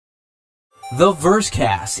The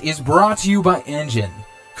Versecast is brought to you by Engine.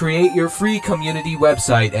 Create your free community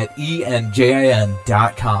website at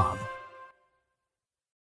enjin.com.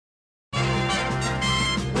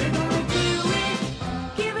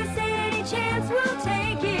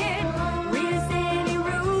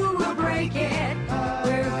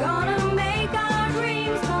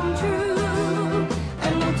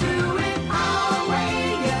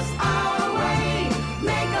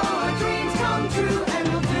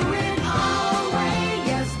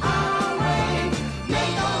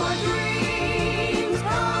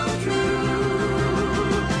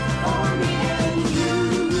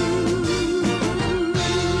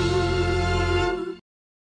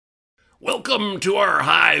 Welcome to our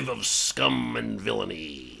hive of scum and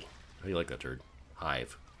villainy. How do you like that, Turd?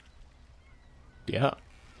 Hive. Yeah.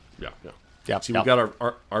 Yeah. See, we've got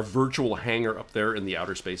our virtual hangar up there in the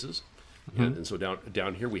outer spaces. Mm-hmm. And so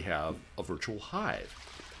down here we have a virtual hive.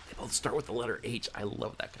 They both start with the letter H. I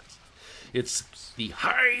love that kind of stuff. It's the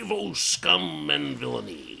hive of scum and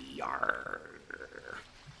villainy. Yarr.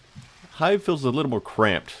 Hive feels a little more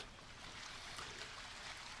cramped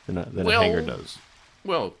than a hangar does.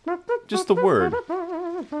 Well, just the word.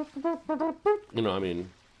 You know, I mean,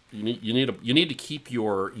 you need to keep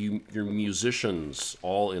your musicians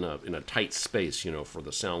all in a tight space, you know, for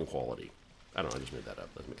the sound quality. I don't know, I just made that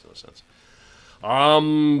up. That makes no sense.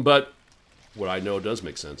 But what I know does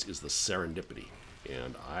make sense is the serendipity,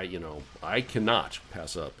 and I cannot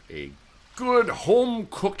pass up a good home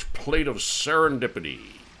cooked plate of serendipity.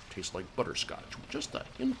 Tastes like butterscotch, with just a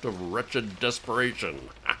hint of wretched desperation.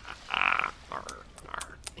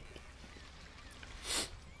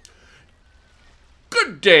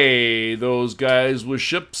 Good day, those guys with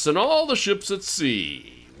ships and all the ships at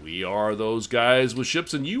sea. We are those guys with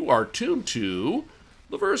ships, and you are tuned to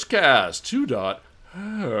the Versecast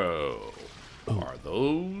 2.0. Are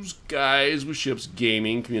those guys with ships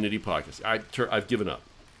gaming community podcast? I've given up.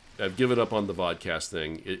 I've given up on the vodcast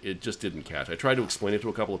thing. It just didn't catch. I tried to explain it to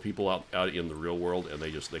a couple of people out in the real world, and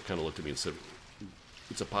they kind of looked at me and said,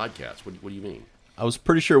 "It's a podcast. What do you mean?" I was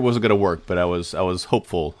pretty sure it wasn't going to work, but I was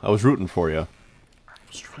hopeful. I was rooting for you.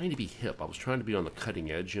 I was trying to be hip. I was trying to be on the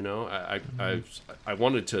cutting edge, you know. I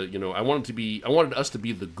wanted to, you know, I wanted us to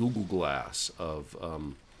be the Google Glass of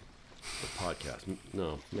the podcast.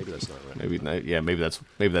 No, maybe that's not right. Maybe not, yeah, maybe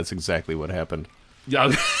that's exactly what happened.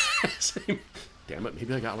 Yeah. Damn it,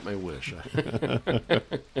 maybe I got my wish.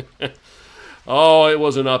 Oh, it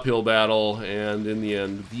was an uphill battle, and in the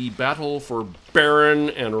end, the battle for barren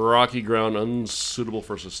and rocky ground unsuitable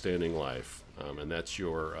for sustaining life. And that's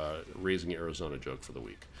your Raising Arizona joke for the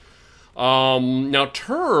week. Now,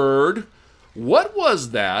 Turd, what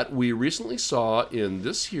was that we recently saw in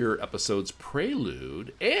this here episode's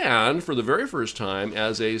prelude, and for the very first time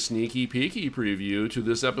as a sneaky peeky preview to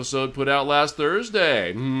this episode put out last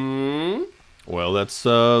Thursday? Well, that's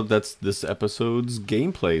this episode's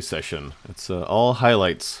gameplay session. It's all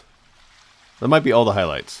highlights. That might be all the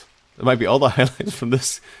highlights. That might be all the highlights from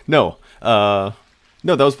this. No,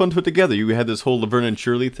 that was fun to put together. You had this whole Laverne and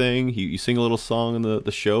Shirley thing. You sing a little song in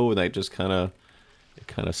the show, and that just kind of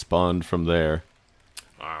spawned from there.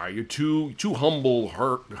 You're too humble,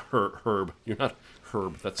 Herb. You're not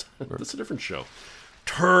Herb. That's a different show.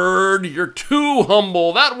 Turd, you're too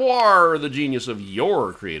humble. That war the genius of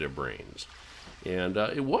your creative brains. And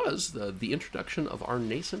it was the introduction of our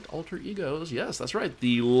nascent alter egos. Yes, that's right.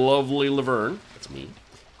 The lovely Laverne. That's me.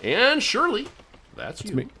 And Shirley. That's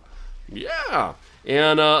you. Me. Yeah.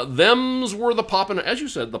 And thems were the poppin', as you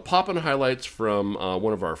said, the poppin' highlights from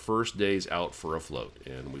one of our first days out for a float.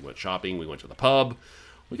 And we went shopping, we went to the pub.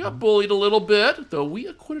 We got bullied a little bit, though we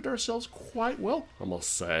acquitted ourselves quite well, I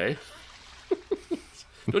must say.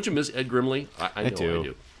 Don't you miss Ed Grimley? I know I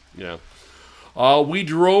do. Yeah. We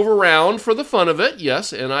drove around for the fun of it,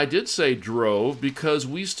 yes, and I did say drove because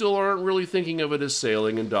we still aren't really thinking of it as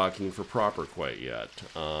sailing and docking for proper quite yet.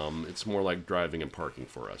 It's more like driving and parking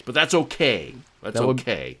for us, but that's okay.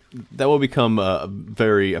 That will become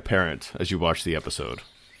very apparent as you watch the episode.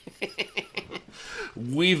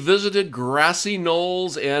 We visited grassy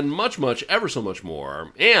knolls and much, ever so much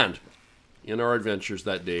more. And in our adventures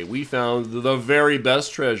that day, we found the very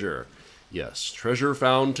best treasure. Yes, treasure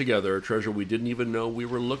found together, treasure we didn't even know we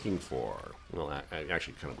were looking for. Well,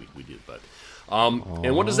 actually, kind of we did, but...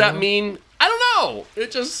 and what does that mean? I don't know!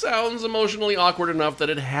 It just sounds emotionally awkward enough that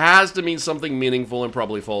it has to mean something meaningful and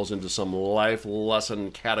probably falls into some life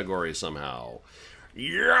lesson category somehow.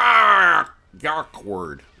 Yarkward.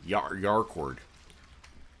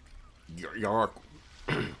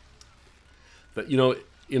 But, you know,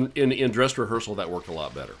 in dress rehearsal, that worked a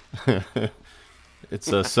lot better. It's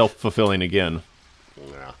self-fulfilling again.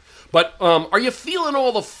 Yeah. But are you feeling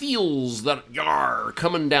all the feels that are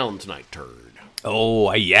coming down tonight, Turd? Oh,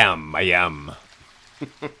 I am.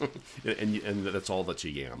 And that's all that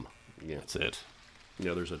you yam. Yeah. That's it.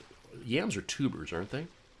 You know, yams are tubers, aren't they?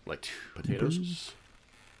 Like potatoes?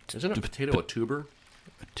 Isn't a potato a tuber?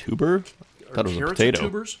 A tuber? I thought it was a Carrots potato. are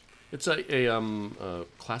tubers? It's a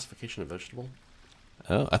classification of vegetable.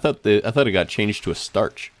 Oh, I thought it got changed to a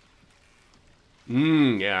starch.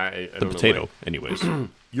 Yeah, I The don't potato, know. anyways.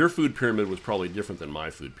 Your food pyramid was probably different than my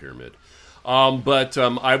food pyramid. But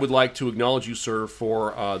I would like to acknowledge you, sir,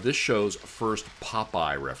 for this show's first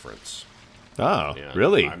Popeye reference. Oh, Yeah,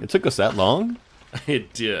 really? It took us that long?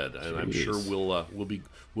 It did, and I'm sure Jeez.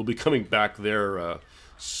 we'll be coming back there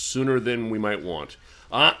sooner than we might want.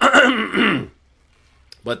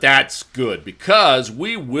 But that's good, because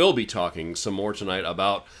we will be talking some more tonight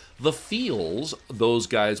about the feels those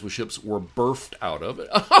guys with ships were birthed out of.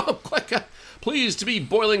 Oh, pleased to be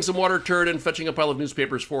boiling some water, Turd, and fetching a pile of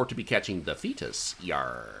newspapers for to be catching the fetus.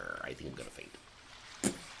 Yar, I think I'm gonna faint.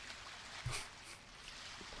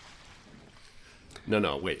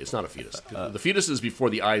 No, wait, it's not a fetus. The fetus is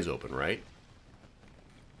before the eyes open, right?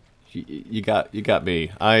 You got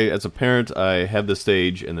me. As a parent, I have the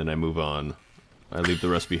stage, and then I move on. I leave the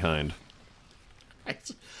rest behind.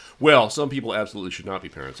 Well, some people absolutely should not be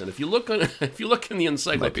parents, and if you look in the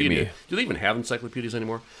encyclopedia, me. do they even have encyclopedias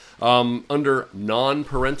anymore? Under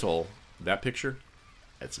non-parental, that picture,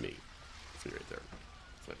 that's me. That's me right there.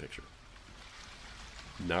 That's my picture.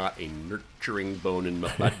 Not a nurturing bone in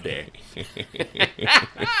my body.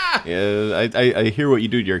 Yeah, I hear what you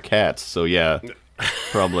do to your cats, so yeah,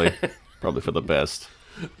 probably for the best.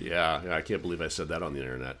 Yeah, I can't believe I said that on the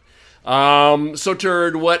internet. So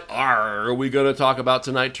Turd, what are we going to talk about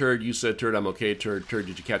tonight, Turd? You said Turd, I'm okay, Turd. Turd,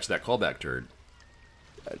 did you catch that callback, Turd?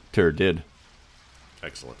 Turd did.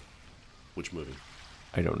 Excellent. Which movie?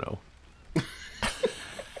 I don't know.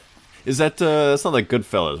 Is that that's not like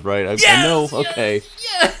Goodfellas, right? I know. Okay.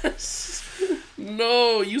 Yes.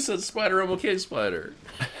 No, you said Spider. I'm okay, Spider.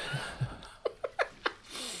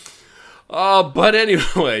 But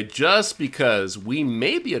anyway, just because we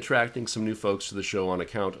may be attracting some new folks to the show on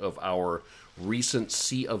account of our recent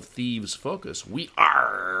Sea of Thieves focus, we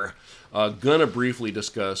are gonna briefly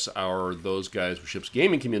discuss our Those Guys with Ships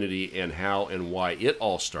gaming community and how and why it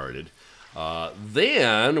all started.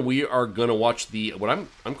 Then we are gonna watch what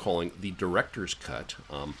I'm calling the director's cut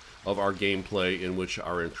of our gameplay, in which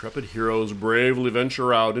our intrepid heroes bravely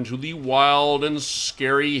venture out into the wild and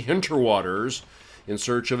scary hinterwaters in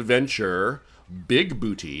search of adventure. Big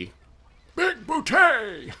booty. Big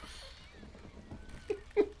booty!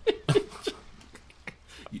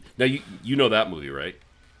 Now, you know that movie, right?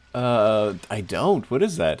 I don't. What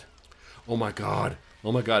is that? Oh my god.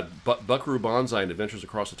 Buckaroo Banzai and Adventures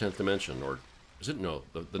Across the 10th Dimension. Or is it? No,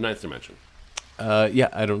 the 9th Dimension. Yeah,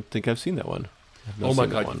 I don't think I've seen that one. Oh my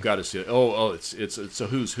god, you've got to see it. Oh, it's a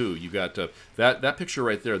who's who. You got that picture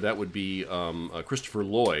right there. That would be Christopher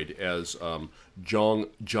Lloyd as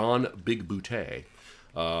John Big Booty.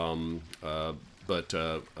 But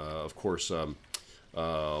of course,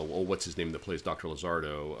 what's his name that plays Dr.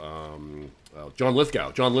 Lizardo? John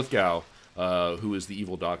Lithgow. John Lithgow, who is the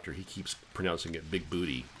evil doctor. He keeps pronouncing it Big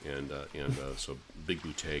Booty, and so Big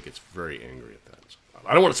Booty gets very angry at that. So,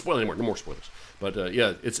 I don't want to spoil anymore. No more spoilers. But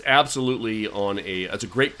yeah, it's absolutely it's a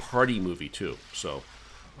great party movie too. So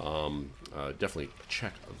definitely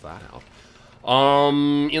check that out.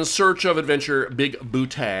 In search of adventure, Big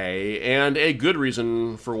Booty, and a good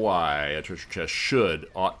reason for why a treasure chest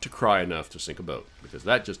ought to cry enough to sink a boat, because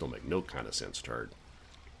that just don't make no kind of sense, Turd.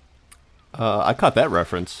 I caught that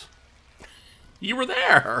reference. You were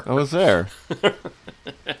there. I was there.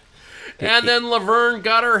 And then Laverne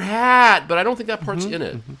got her hat, but I don't think that part's in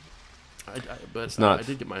it. But It's not.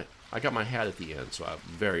 I got my hat at the end,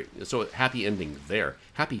 so happy ending there,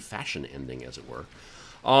 happy fashion ending, as it were.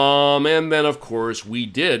 And then of course we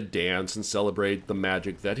did dance and celebrate the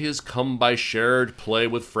magic that is come by shared play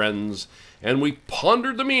with friends, and we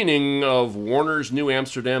pondered the meaning of Warner's New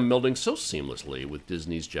Amsterdam melding so seamlessly with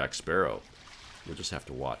Disney's Jack Sparrow. You'll just have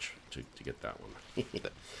to watch to get that one.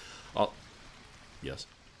 Yes.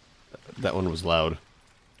 That one was loud.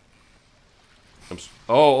 The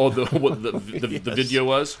Yes. video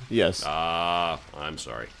was? Yes. I'm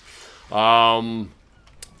sorry. And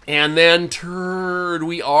then, Turd,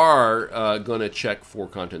 we are going to check for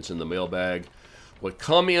contents in the mailbag. What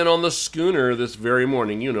come in on the schooner this very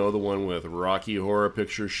morning, you know, the one with Rocky Horror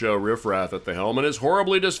Picture Show riffraff at the helm and his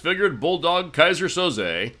horribly disfigured bulldog Kaiser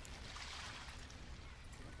Soze.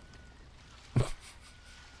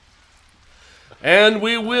 And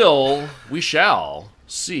we shall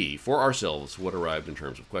see for ourselves what arrived in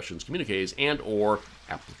terms of questions, communiques, and or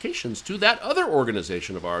applications to that other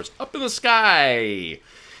organization of ours up in the sky.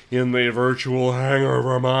 In the virtual hangar of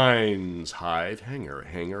our minds. Hive, hanger,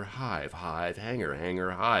 hanger, hive, hive, hanger,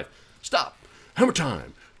 hanger, hive. Stop. Hammer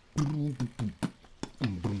time.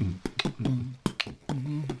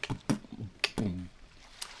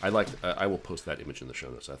 I will post that image in the show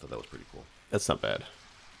notes. I thought that was pretty cool. That's not bad.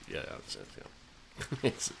 Yeah,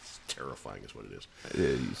 it's terrifying is what it is. It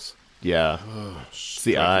is. Yeah. It's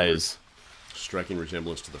the eyes. Striking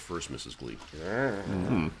resemblance to the first Mrs. Glee.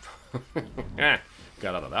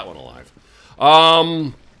 Got out of that one alive.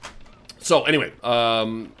 So anyway,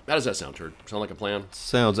 how does that sound, Turd? Sound like a plan?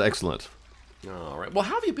 Sounds excellent. All right. Well,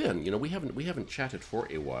 how have you been? We haven't chatted for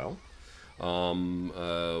a while.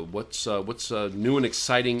 What's new and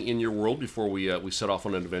exciting in your world before we set off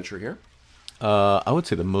on an adventure here? I would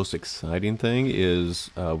say the most exciting thing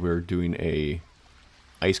is we're doing a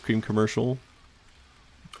ice cream commercial.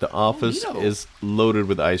 The office is loaded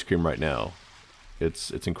with ice cream right now.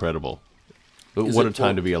 It's incredible. But what a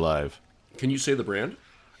time to be alive. Can you say the brand?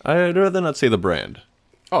 I'd rather not say the brand.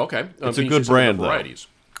 Oh, okay. It's a good brand, though. Varieties?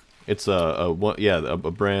 It's a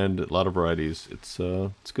brand, a lot of varieties. It's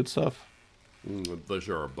good stuff. Those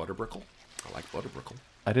are Butterbrickle. I like Butterbrickle.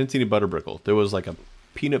 I didn't see any Butterbrickle. There was like a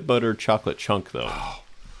peanut butter chocolate chunk, though.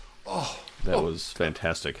 That was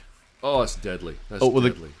fantastic. Oh, it's deadly. That's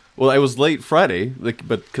deadly. Well, I was late Friday, but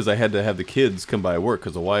because I had to have the kids come by work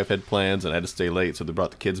because the wife had plans and I had to stay late, so they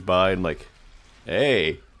brought the kids by and I'm like,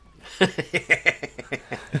 hey,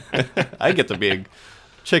 I get to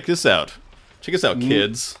check this out. Check this out,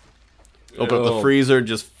 kids. Open up the freezer,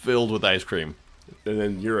 just filled with ice cream. And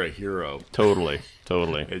then you're a hero. Totally.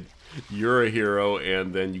 You're a hero,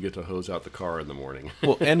 and then you get to hose out the car in the morning.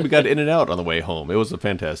 Well, and we got in and out on the way home. It was a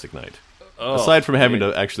fantastic night. Aside from having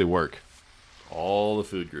to actually work. All the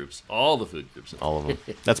food groups. All of them.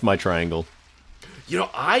 That's my triangle.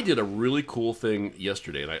 I did a really cool thing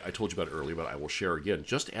yesterday, and I told you about it earlier, but I will share again,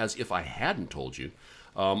 just as if I hadn't told you.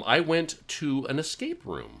 I went to an escape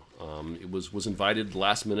room. It was invited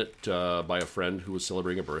last minute by a friend who was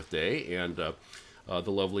celebrating a birthday, and the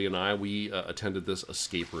lovely and we attended this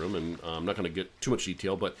escape room, and I'm not going to get too much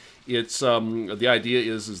detail, but it's the idea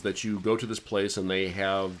is that you go to this place and they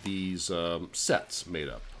have these sets made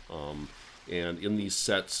up. And in these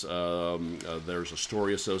sets, there's a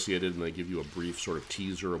story associated, and they give you a brief sort of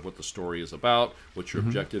teaser of what the story is about, what your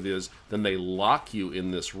objective is. Then they lock you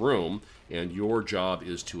in this room, and your job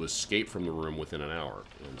is to escape from the room within an hour.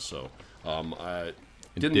 And so,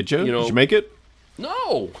 Did you? Did you make it?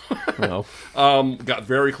 No. No. Got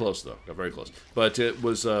very close though. But it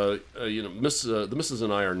was, the missus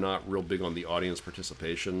and I are not real big on the audience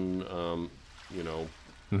participation.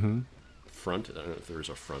 Front. I don't know if there is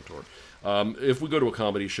a front or. If we go to a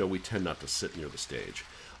comedy show, we tend not to sit near the stage.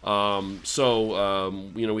 We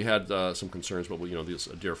had some concerns, but this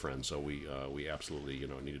a dear friend, so we absolutely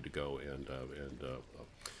needed to go and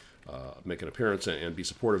make an appearance and be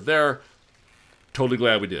supportive there. Totally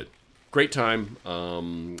glad we did. Great time.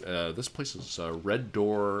 This place is Red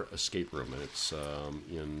Door Escape Room, and it's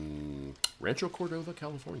in Rancho Cordova,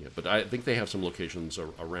 California. But I think they have some locations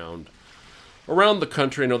around the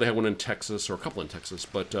country. I know they have one in Texas, or a couple in Texas,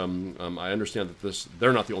 but I understand that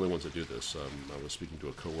they're not the only ones that do this. I was speaking to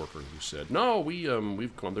a coworker who said, no,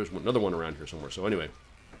 we've gone, there's another one around here somewhere. So anyway,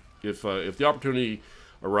 if the opportunity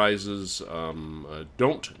arises,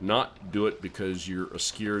 don't not do it because you're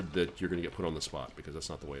scared that you're going to get put on the spot, because that's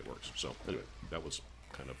not the way it works. So anyway, that was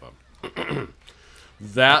kind of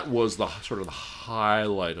that was the sort of the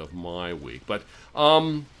highlight of my week. But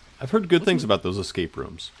I've heard good things about those escape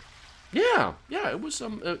rooms. Yeah, it was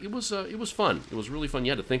fun. It was really fun.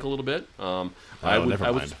 You had to think a little bit. Never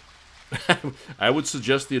mind. I would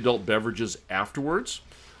suggest the adult beverages afterwards.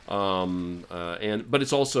 But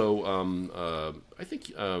it's also I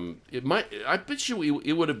think it might. I bet you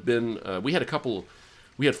it would have been. We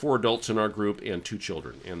had 4 adults in our group and 2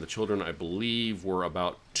 children, and the children I believe were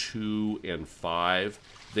about 2 and 5.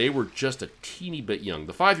 They were just a teeny bit young.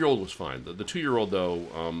 The 5-year-old was fine. The 2-year-old though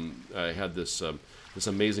had this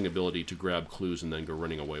amazing ability to grab clues and then go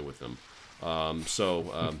running away with them.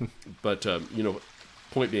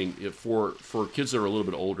 Point being, for kids that are a little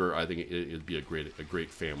bit older, I think it'd be a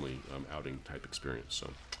great family outing type experience.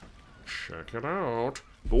 So check it out.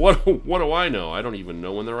 But what do I know? I don't even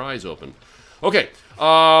know when their eyes open. Okay,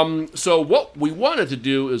 so what we wanted to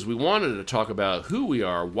do is we wanted to talk about who we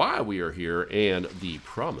are, why we are here, and the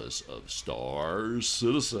promise of Star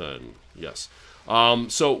Citizen. Yes.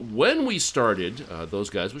 So when we started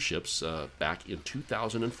Those Guys with Ships back in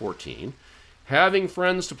 2014, having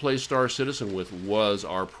friends to play Star Citizen with was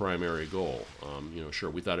our primary goal. Sure,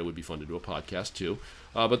 we thought it would be fun to do a podcast too.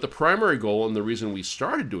 But the primary goal and the reason we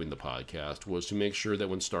started doing the podcast was to make sure that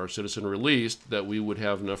when Star Citizen released, that we would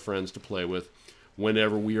have enough friends to play with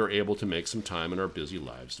whenever we are able to make some time in our busy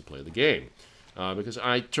lives to play the game. Because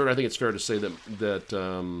I think it's fair to say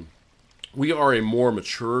that we are a more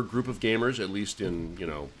mature group of gamers, at least in,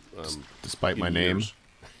 despite my years.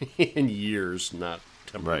 Name. In years, not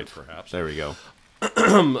temperament, right. Perhaps. There we go.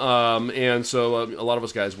 And so a lot of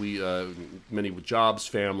us guys, many with jobs,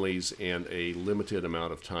 families, and a limited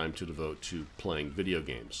amount of time to devote to playing video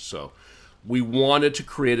games. So we wanted to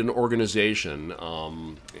create an organization,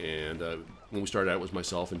 and when we started out, it was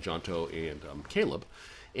myself and Jonto and Caleb,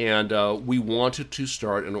 and we wanted to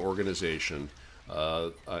start an organization,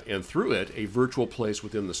 and through it, a virtual place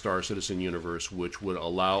within the Star Citizen universe, which would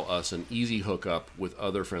allow us an easy hookup with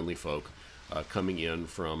other friendly folk coming in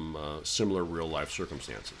from similar real-life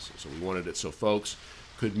circumstances. So we wanted it so folks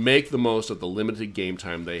could make the most of the limited game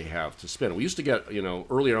time they have to spend. We used to get,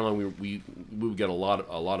 earlier on, we would get a lot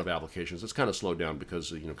of applications. It's kind of slowed down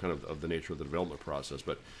because, kind of the nature of the development process,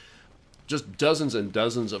 but just dozens and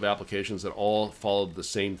dozens of applications that all followed the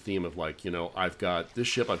same theme of I've got this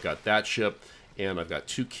ship, I've got that ship, and I've got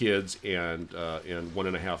 2 kids and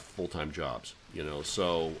 1.5 full-time jobs.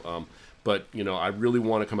 But I really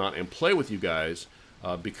want to come out and play with you guys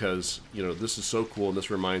because this is so cool, and this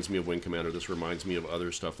reminds me of Wing Commander. This reminds me of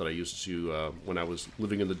other stuff that I used to when I was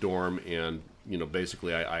living in the dorm, and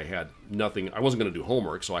basically I had nothing. I wasn't going to do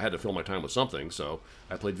homework, so I had to fill my time with something. So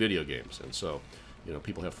I played video games, and so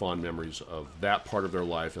people have fond memories of that part of their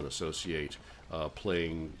life and associate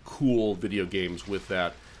playing cool video games with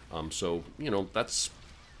that. So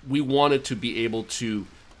we wanted to be able to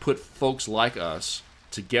put folks like us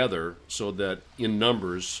together so that in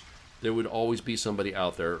numbers there would always be somebody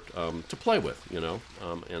out there to play with,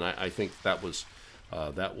 and I think that was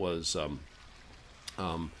the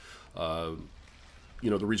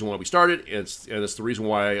reason why we started, and it's the reason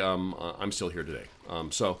why I'm still here today.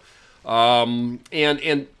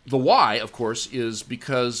 And the why, of course, is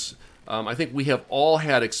because I think we have all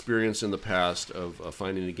had experience in the past of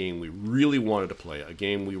finding a game we really wanted to play, a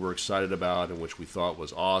game we were excited about and which we thought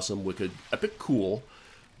was awesome, wicked, epic, cool.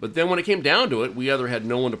 But then when it came down to it, we either had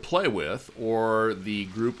no one to play with, or the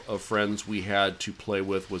group of friends we had to play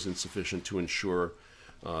with was insufficient to ensure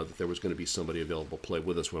that there was going to be somebody available to play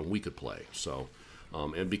with us when we could play. So,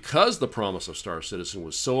 and because the promise of Star Citizen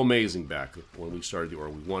was so amazing back when we started the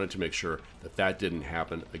org, we wanted to make sure that didn't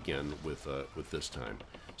happen again with this time.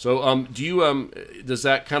 So, does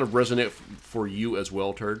that kind of resonate for you as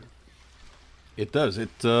well, Turd? It does.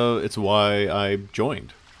 It's why I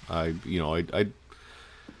joined. When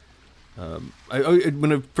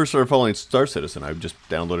I first started following Star Citizen, I just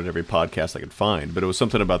downloaded every podcast I could find. But it was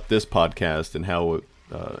something about this podcast and how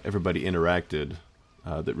everybody interacted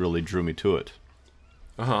that really drew me to it.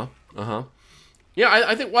 Yeah,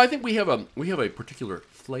 I think we have a particular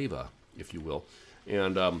flavor, if you will,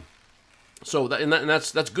 and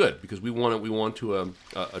that's good because we want to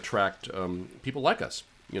attract people like us.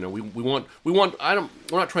 We're not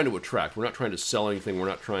trying to attract. We're not trying to sell anything. We're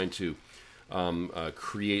not trying to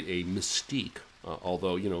create a mystique.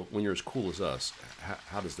 Although, when you're as cool as us,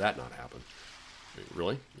 how does that not happen?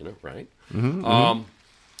 Really? Right? Mm-hmm.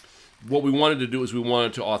 What we wanted to do is we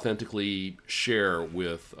wanted to authentically share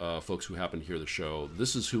with folks who happen to hear the show.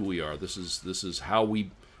 This is who we are. This is how we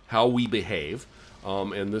behave.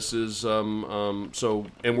 And this is and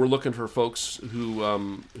we're looking for folks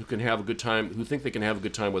who can have a good time, who think they can have a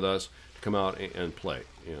good time with us, to come out and play.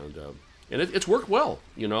 And it's worked well.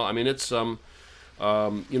 It's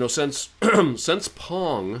since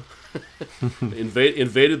Pong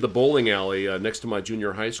invaded the bowling alley next to my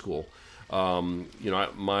junior high school.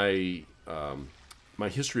 My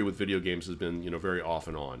history with video games has been very off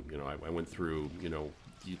and on. I went through the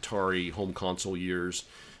Atari home console years,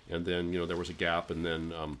 and then there was a gap, and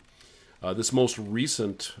then this most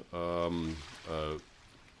recent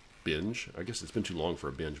binge. I guess it's been too long for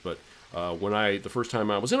a binge, but the first time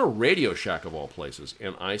I was in a Radio Shack of all places,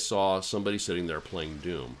 and I saw somebody sitting there playing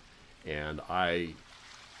Doom, and my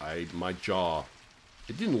jaw,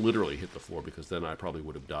 it didn't literally hit the floor because then I probably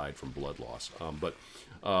would have died from blood loss. But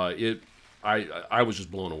I was just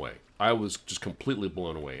blown away. I was just completely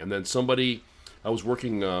blown away. And then I was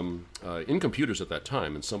working in computers at that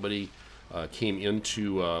time, and somebody came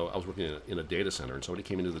into, I was working in a data center, and somebody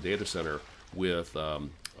came into the data center with a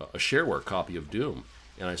shareware copy of Doom.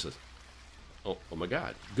 And I said, oh my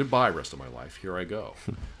God, goodbye rest of my life, here I go.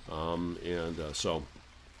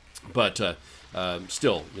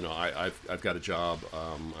 Still, I've got a job,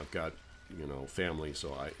 I've got family.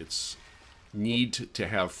 So it's need to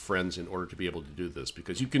have friends in order to be able to do this,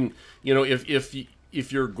 because you can,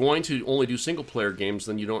 if you're going to only do single player games,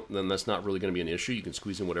 then that's not really going to be an issue. You can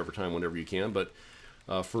squeeze in whatever time whenever you can. But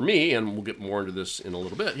for me, and we'll get more into this in a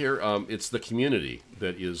little bit here, it's the community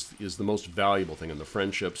that is the most valuable thing, and the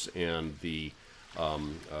friendships and the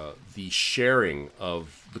sharing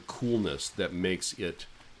of the coolness that makes it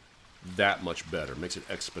that much better, makes it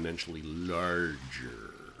exponentially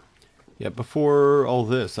larger. Yeah, before all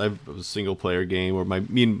this, it was a single player game where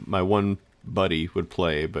me and my one buddy would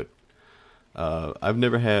play, but I've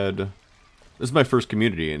never had. This is my first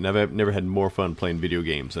community, and I've never had more fun playing video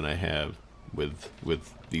games than I have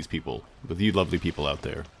with these people, with you lovely people out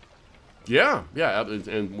there. Yeah,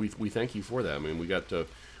 and we thank you for that. I mean, we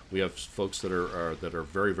have folks that are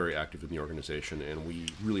very, very active in the organization, and we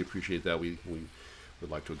really appreciate that. We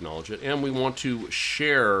would like to acknowledge it, and we want to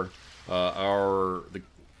share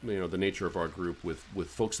the nature of our group with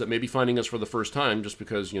folks that may be finding us for the first time, just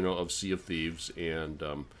because of Sea of Thieves and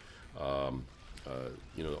our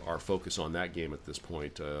focus on that game at this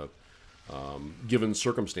point, given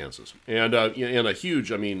circumstances, and a huge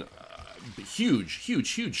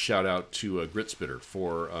shout out to Gritspitter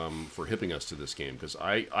for hipping us to this game, because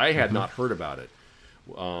I had not heard about it,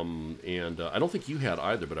 and I don't think you had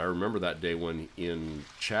either, but I remember that day when in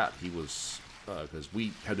chat he was, because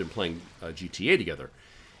we had been playing GTA together.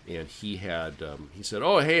 And he said,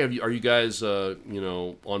 "Oh, hey, are you guys,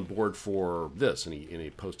 on board for this?" And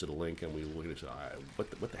he posted a link, and we looked at it.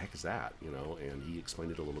 What the heck is that? And he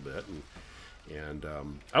explained it a little bit, and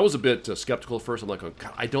I was a bit skeptical at first. I'm like,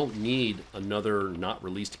 God, I don't need another not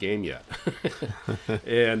released game yet.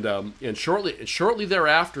 and shortly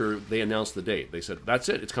thereafter, they announced the date. They said, "That's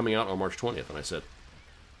it. It's coming out on March 20th." And I said,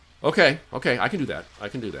 "Okay, I can do that.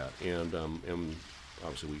 And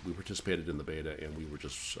obviously, we participated in the beta, and we were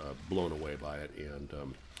just blown away by it. And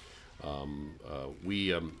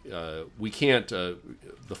we can't. The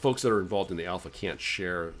folks that are involved in the alpha can't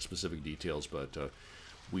share specific details, but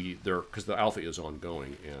because the alpha is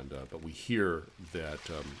ongoing, and but we hear that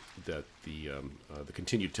the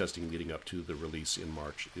continued testing leading up to the release in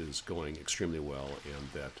March is going extremely well, and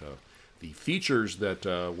that the features that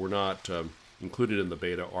were not included in the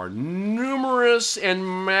beta are numerous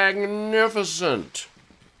and magnificent.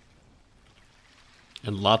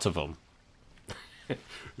 And lots of them. And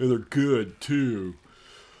they're good, too.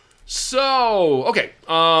 So, okay.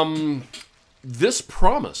 This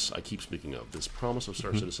promise I keep speaking of, this promise of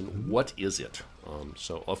Star Citizen, what is it?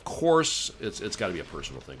 So, of course, it's got to be a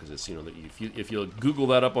personal thing, because it's, if you Google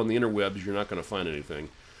that up on the interwebs, you're not going to find anything.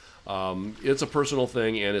 It's a personal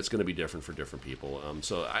thing, and it's going to be different for different people.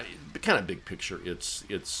 Kind of big picture, it's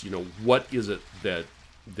what is it that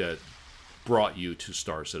brought you to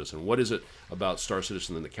Star Citizen? What is it about Star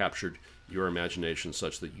Citizen that captured your imagination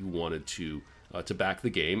such that you wanted to back the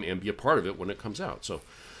game and be a part of it when it comes out? So,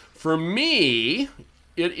 for me,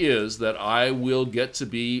 it is that I will get to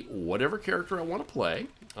be whatever character I want to play,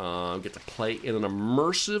 get to play in an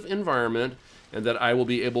immersive environment, and that I will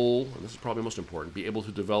be able, and this is probably most important, be able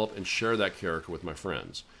to develop and share that character with my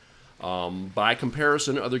friends. By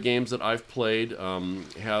comparison, other games that I've played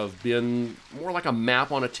have been more like a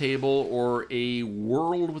map on a table or a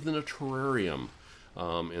world within a terrarium.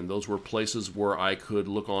 And those were places where I could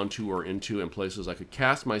look onto or into, and places I could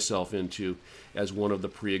cast myself into as one of the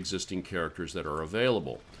pre-existing characters that are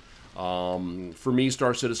available. For me,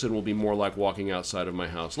 Star Citizen will be more like walking outside of my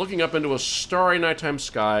house, looking up into a starry nighttime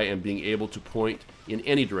sky and being able to point in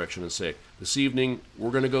any direction and say, this evening, we're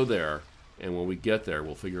going to go there. And when we get there,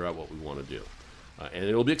 we'll figure out what we want to do. And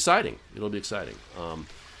it'll be exciting.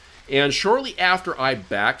 And shortly after I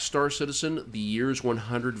backed Star Citizen, the Years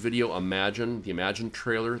 100 video Imagine, the Imagine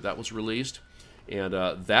trailer, that was released. And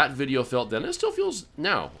that video felt then, and it still feels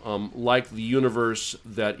now, like the universe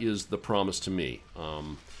that is the promise to me,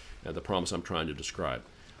 and the promise I'm trying to describe.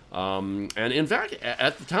 And in fact,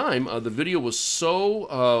 at the time, the video was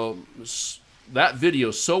that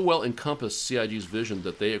video so well encompassed CIG's vision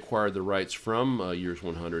that they acquired the rights from Years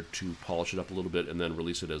 100 to polish it up a little bit and then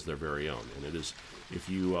release it as their very own. And it is, if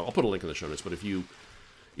you, I'll put a link in the show notes, but if you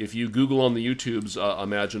Google on the YouTubes,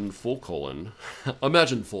 Imagine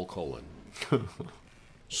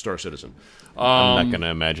Star Citizen. I'm not going to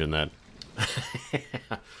imagine that.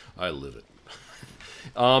 I live it.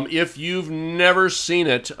 If you've never seen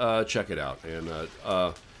it, check it out. And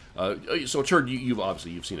so, Turd,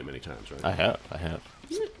 you've seen it many times, right? I have.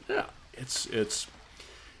 Yeah, it's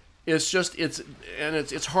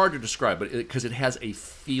hard to describe, but because it has a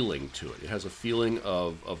feeling to it. It has a feeling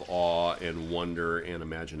of awe and wonder and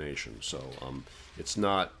imagination. So, It's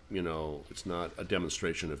not, you know, it's not a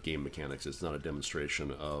demonstration of game mechanics. It's not a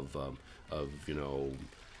demonstration of you know,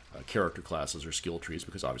 character classes or skill trees,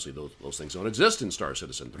 because obviously those things don't exist in Star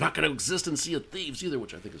Citizen. They're not going to exist in Sea of Thieves either,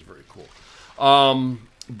 which I think is very cool.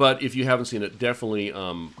 But if you haven't seen it, definitely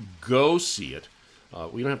go see it.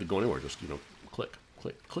 We don't have to go anywhere. Just, you know,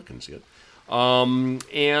 click and see it.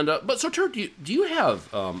 But so, Turd, do you have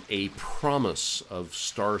a promise of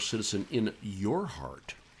Star Citizen in your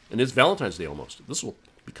heart? And it's Valentine's Day almost. This will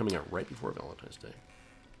be coming out right before Valentine's Day.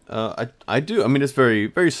 I do. I mean, it's very,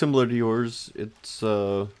 very similar to yours. It's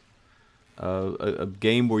a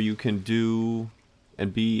game where you can do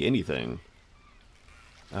and be anything.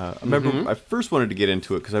 I remember I first wanted to get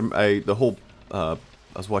into it because I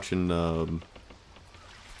was watching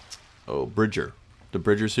Bridger, the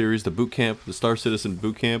Bridger series, the boot camp, the Star Citizen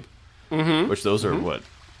boot camp, which those are what,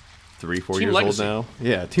 3-4 years Legacy. old now.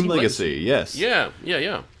 Yeah, Team Legacy. Yes. Yeah.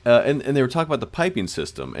 And they were talking about the piping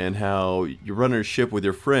system and how you're running a ship with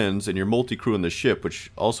your friends and you're multi-crewing the ship, which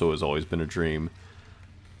also has always been a dream.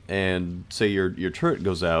 And say your turret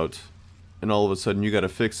goes out, and all of a sudden you got to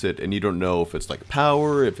fix it, and you don't know if it's like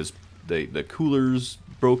power, if it's the cooler's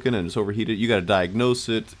broken and it's overheated. You got to diagnose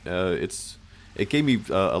it. It gave me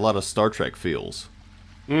a lot of Star Trek feels.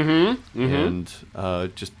 And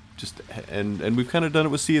and we've kind of done it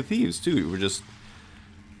with Sea of Thieves too.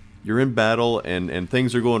 You're in battle and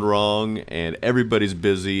things are going wrong and everybody's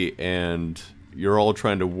busy and you're all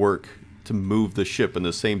trying to work to move the ship in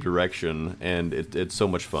the same direction, and it's so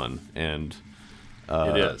much fun. And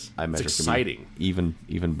it is. I imagine it's exciting.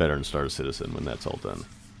 Even better in Star Citizen when that's all done.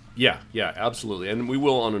 Yeah, absolutely. And we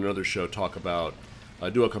will on another show talk about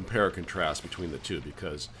do a compare and contrast between the two,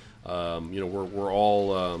 because you know, we're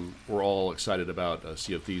all excited about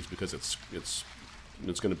Sea of Thieves because it's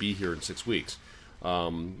going to be here in 6 weeks.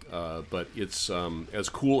 But it's as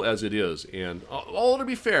cool as it is, and all to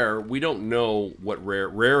be fair, we don't know what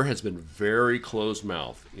Rare has been very closed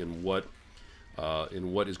mouth in what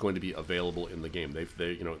is going to be available in the game.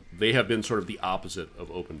 They have been sort of the opposite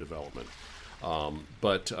of open development.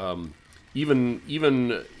 But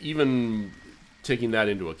even taking that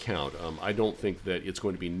into account, I don't think that it's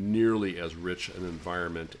going to be nearly as rich an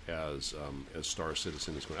environment as Star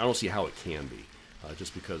Citizen is going. I don't see how it can be,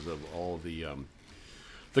 just because of all of the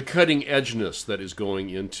cutting edgeness that is going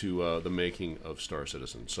into the making of Star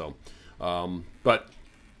Citizen. So, but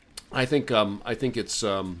I think it's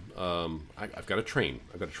I've got a train.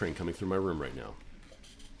 I've got a train coming through my room right now.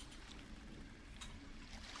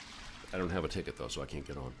 I don't have a ticket though, so I can't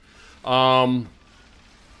get on.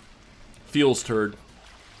 Feels, Turd.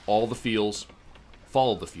 All the feels.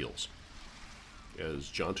 Follow the feels. As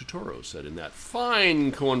John Turturro said in that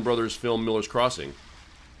fine Coen Brothers film, Miller's Crossing.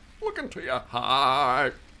 Look into your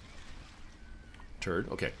heart. Turd.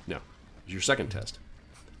 Okay, now, your second test.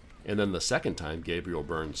 And then the second time, Gabriel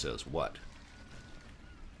Byrne says what?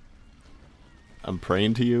 I'm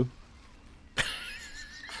praying to you.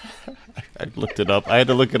 I looked it up. I had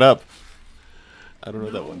to look it up. I don't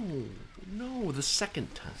know that one. No, the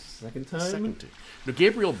second time. Second time? Second time. No,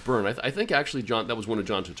 Gabriel Byrne. I think actually, John, that was one of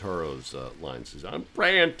John Turturro's lines. He's, I'm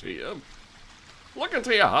praying to you. Look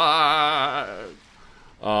into your heart.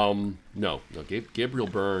 No, Gabriel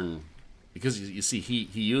Byrne, because you see, he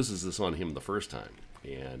uses this on him the first time,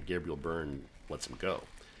 and Gabriel Byrne lets him go.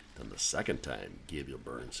 Then the second time, Gabriel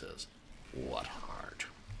Byrne says, "What heart?"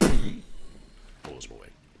 Blows him away.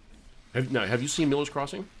 Have you seen Miller's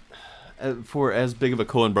Crossing? For as big of a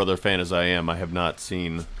Coen Brother fan as I am, I have not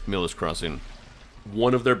seen Miller's Crossing.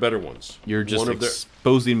 One of their better ones. You're just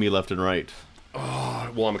exposing me left and right.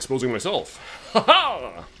 Oh, well, I'm exposing myself.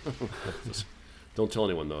 Don't tell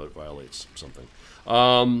anyone, though. It violates something.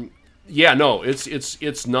 Yeah, no,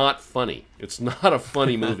 it's not funny. It's not a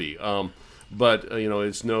funny movie. But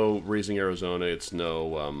it's no Raising Arizona. It's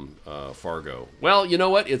no Fargo. Well, you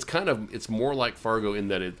know what? It's more like Fargo in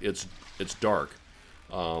that it's dark.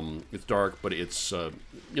 It's dark, but it's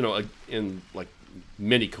in like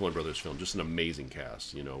many Coen Brothers films, just an amazing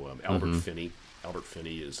cast. Albert Finney. Albert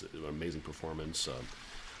Finney is an amazing performance.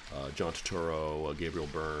 John Turturro, Gabriel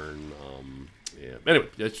Byrne. Yeah. Anyway,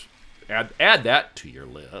 let's add that to your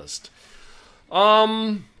list.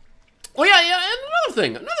 Oh yeah, and another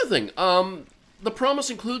thing. The promise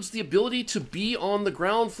includes the ability to be on the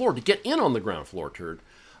ground floor, to get in on the ground floor, Turd.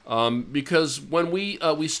 Because when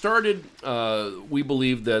we started, we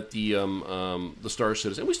believed that the Star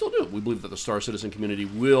Citizen, and we still do, we believe that the Star Citizen community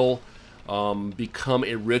will become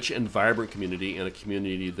a rich and vibrant community, and a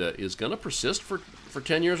community that is going to persist for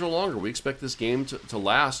 10 years or longer. We expect this game to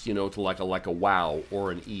last, to like a WoW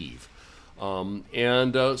or an EVE.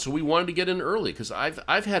 So we wanted to get in early because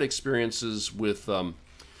I've had experiences with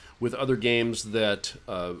other games that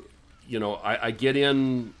I get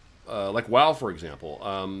in like WoW, for example.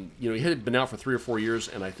 It had been out for 3 or 4 years,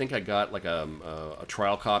 and I think I got like a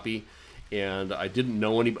trial copy, and I didn't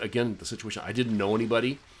know any. Again, the situation, I didn't know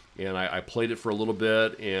anybody, and I played it for a little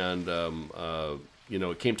bit, and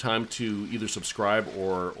it came time to either subscribe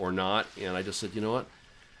or not, and I just said, you know what.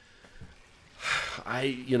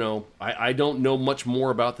 I don't know much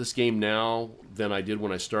more about this game now than I did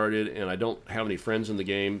when I started, and I don't have any friends in the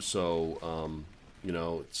game, so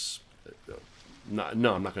it's not.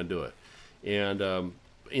 No, I'm not going to do it, and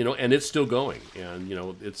and it's still going, and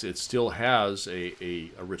it still has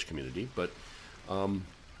a rich community, but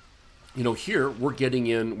here we're getting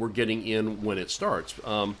in when it starts,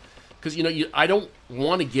 because I don't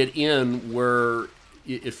want to get in where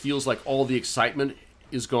it feels like all the excitement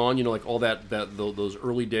is gone, like all those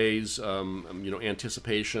early days,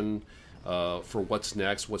 anticipation for what's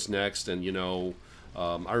next, and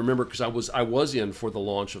I remember because I was in for the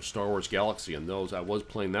launch of Star Wars Galaxy, and I was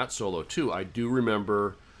playing that solo too. I do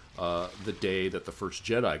remember the day that the first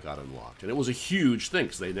Jedi got unlocked, and it was a huge thing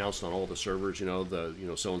because they announced on all the servers,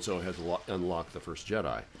 so and so has unlocked the first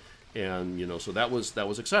Jedi, and so that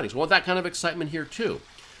was exciting. So that kind of excitement here too,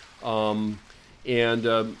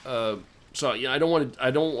 So I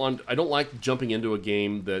don't like jumping into a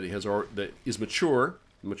game that that is mature.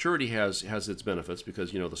 Maturity has its benefits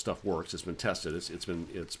because the stuff works. It's been tested. It's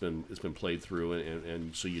been played through,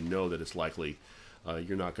 and so that it's likely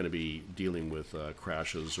you're not going to be dealing with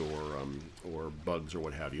crashes or bugs or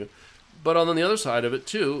what have you. But on the other side of it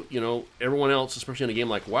too, everyone else, especially in a game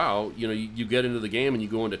like WoW, you get into the game and you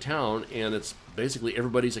go into town, and it's basically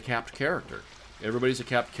everybody's a capped character. Everybody's a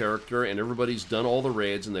capped character, and everybody's done all the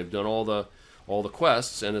raids, and they've done all the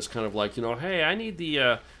quests, and it's kind of like, hey, I need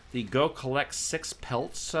the go collect 6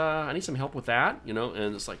 pelts. I need some help with that,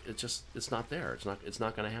 and it's like it's not there. It's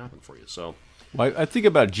not going to happen for you. So, well, I think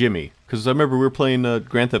about Jimmy because I remember we were playing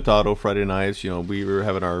Grand Theft Auto Friday nights. We were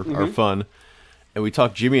having our fun, and we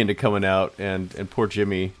talked Jimmy into coming out, and poor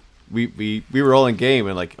Jimmy. We were all in game,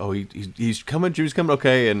 and like, oh, he's coming. Jimmy's coming,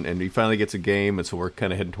 okay, and he finally gets a game, and so we're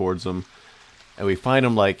kind of heading towards him. And we find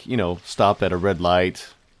him stopped at a red light,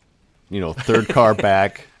 third car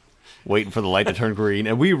back, waiting for the light to turn green,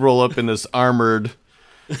 and we roll up in this armored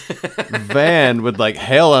van with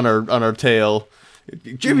hail on our tail.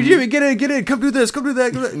 Jimmy, get in, come do this, come do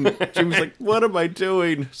that. And Jimmy's like, what am I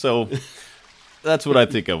doing? So that's what I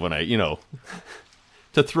think of when I,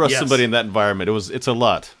 to thrust somebody in that environment. It's a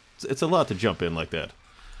lot. It's a lot to jump in like that.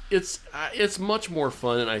 It's much more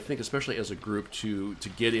fun, and I think especially as a group to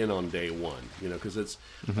get in on day one, because it's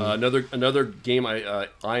another game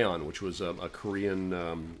Ion, which was a Korean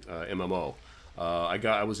MMO.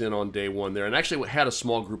 I was in on day one there, and actually had a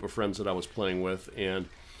small group of friends that I was playing with, and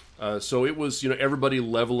so it was everybody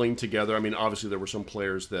leveling together. I mean, obviously there were some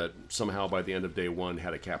players that somehow by the end of day one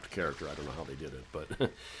had a capped character. I don't know how they did it, but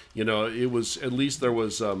it was at least there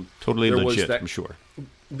was totally legit. I'm sure.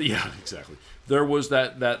 Yeah, exactly. There was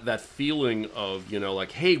that feeling of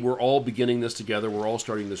hey, we're all beginning this together, we're all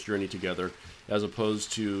starting this journey together, as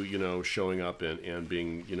opposed to showing up and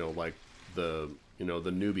being like the the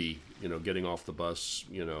newbie getting off the bus,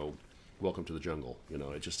 welcome to the jungle.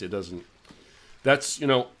 It doesn't. That's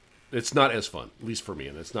it's not as fun, at least for me,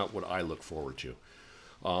 and it's not what I look forward to.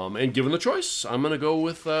 And given the choice, I'm going to go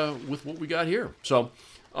with what we got here. So.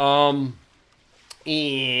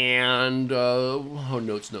 Notes.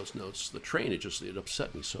 The train, it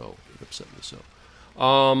upset me so.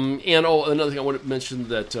 Another thing I want to mention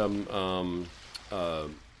that, and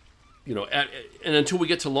until we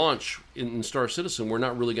get to launch in Star Citizen, we're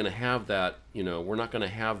not really going to have that. We're not going to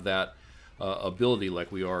have that ability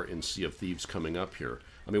like we are in Sea of Thieves coming up here.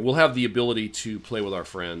 I mean, we'll have the ability to play with our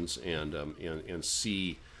friends and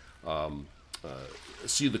see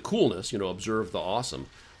the coolness. Observe the awesome.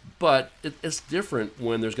 But it's different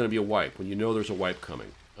when there's going to be a wipe, when there's a wipe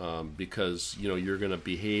coming, because you're going to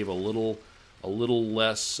behave a little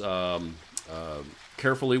less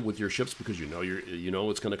carefully with your ships because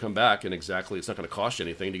it's going to come back, and it's not going to cost you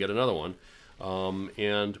anything to get another one,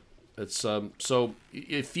 and it's so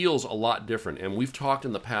it feels a lot different. And we've talked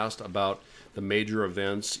in the past about the major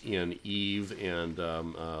events in EVE and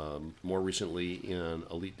more recently in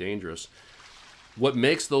Elite Dangerous. What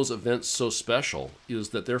makes those events so special is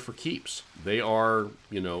that they're for keeps. They are,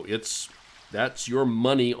 that's your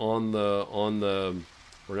money on the.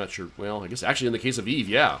 We're not sure. Well, I guess actually in the case of EVE,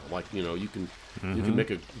 yeah, you can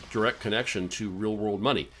make a direct connection to real world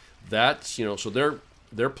money. That's so they're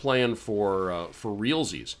playing for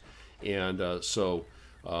realsies, and so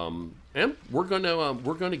And we're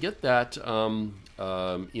gonna get that in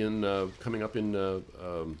coming up in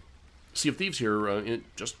Sea of Thieves here in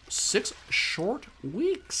just 6 short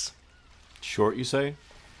weeks. Short, you say?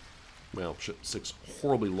 Well, 6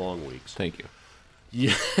 horribly long weeks. Thank you.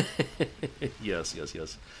 Yeah. yes.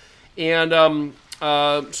 And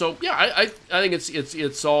so yeah, I think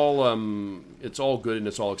it's all good and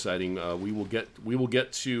it's all exciting. We will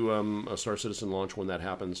get to a Star Citizen launch when that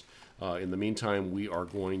happens. In the meantime, we are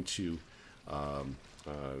going to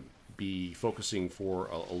be focusing for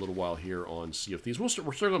a little while here on Sea of Thieves. We're still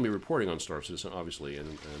going to be reporting on Star Citizen, obviously,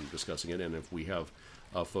 and discussing it. And if we have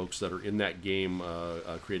folks that are in that game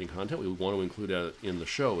creating content, we want to include that in the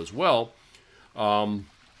show as well.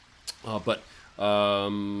 But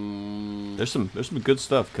there's some good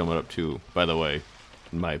stuff coming up too, by the way,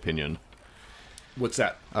 in my opinion. What's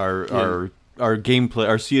that? Our gameplay,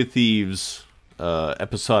 our Sea of Thieves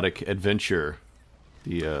episodic adventure,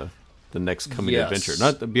 the next coming adventure,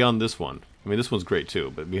 not beyond this one. I mean, this one's great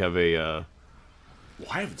too, but we have a. Well,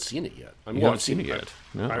 I haven't seen it yet. I mean, you haven't seen it yet.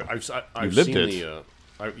 No. I've lived seen it.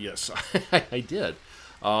 Yes, I did.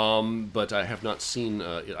 But I have not seen.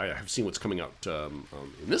 I have seen what's coming out in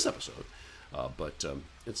this episode. But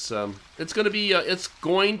it's going to be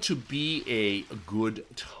a good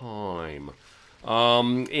time.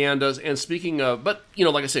 And speaking of, but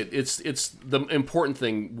like I said, it's the important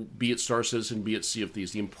thing. Be it Star Citizen, be it Sea of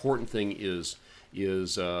Thieves, the important thing is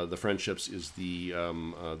the friendships, is the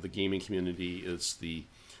gaming community. It's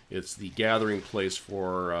the gathering place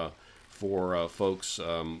for folks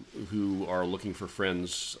who are looking for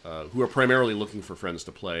friends, who are primarily looking for friends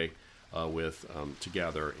to play with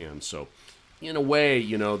together. And so, in a way,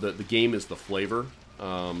 the game is the flavor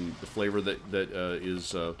that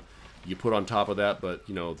is you put on top of that. But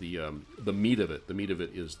the meat of it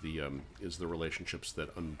is the relationships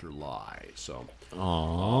that underlie. So,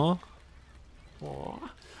 aww.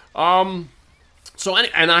 So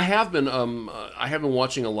and I have been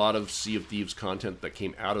watching a lot of Sea of Thieves content that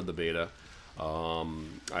came out of the beta.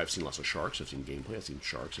 I've seen lots of sharks. I've seen gameplay. I've seen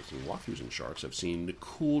sharks. I've seen walkthroughs in sharks. I've seen the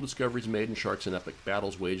cool discoveries made in sharks and epic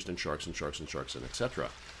battles waged in sharks and etc.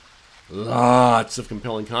 Lots of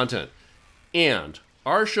compelling content, and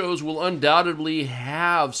our shows will undoubtedly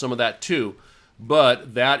have some of that too.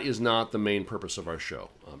 But that is not the main purpose of our show.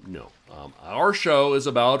 No, our show is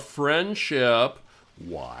about friendship.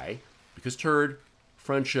 Why? Because, turd,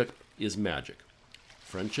 friendship is magic.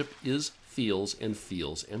 Friendship is feels and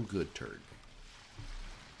good, turd.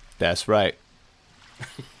 That's right.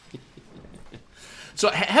 So,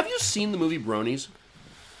 have you seen the movie Bronies?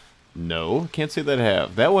 No, can't say that I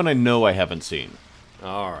have. That one I know I haven't seen.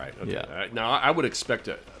 All right. Okay. Yeah. Now, I would expect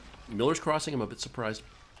Miller's Crossing, I'm a bit surprised.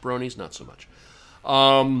 Bronies, not so much.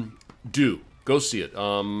 Do. Go see it. It's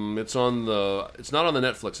not on the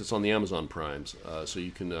Netflix. It's on the Amazon Primes. So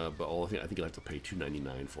you can. But I think you'll have to pay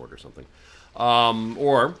 $2.99 for it or something.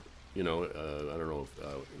 Or I don't know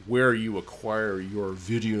where you acquire your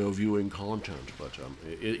video viewing content, but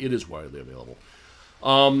it is widely available.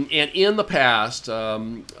 And in the past,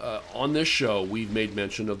 on this show, we've made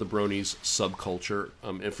mention of the Bronies subculture.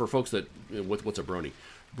 And for folks that what's a Brony?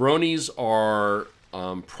 Bronies are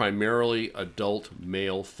primarily adult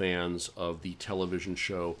male fans of the television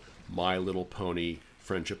show My Little Pony: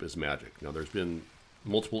 Friendship is Magic. Now, there's been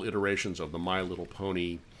multiple iterations of the My Little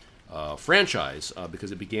Pony franchise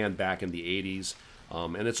because it began back in the 80s,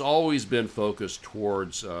 and it's always been focused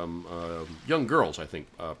towards young girls, I think,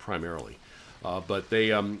 primarily. But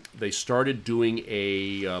they started doing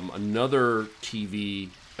another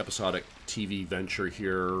episodic TV venture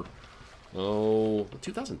here.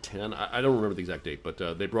 2010. I don't remember the exact date, but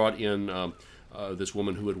they brought in this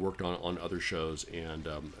woman who had worked on other shows, and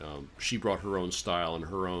she brought her own style and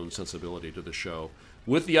her own sensibility to the show,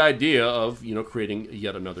 with the idea of creating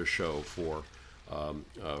yet another show for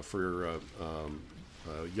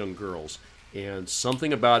young girls. And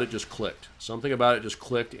something about it just clicked.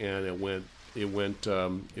 And it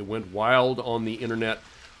went wild on the internet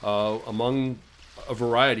among a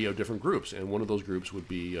variety of different groups, and one of those groups would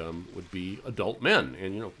be adult men,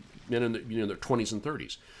 and men in their 20s and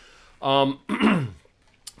 30s.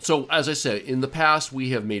 So, as I said, in the past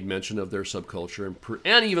we have made mention of their subculture,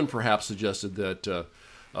 and even perhaps suggested that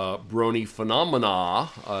Brony phenomena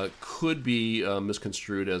could be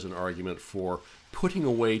misconstrued as an argument for putting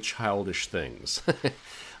away childish things.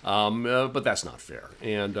 But that's not fair,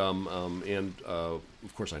 and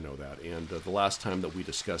of course I know that. And the last time that we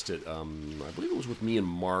discussed it, I believe it was with me and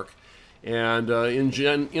Mark, And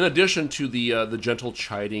in addition to the gentle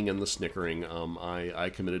chiding and the snickering,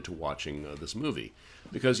 I committed to watching this movie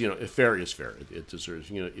because if fair is fair, it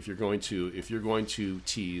deserves. If you're going to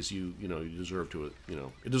tease, you deserve to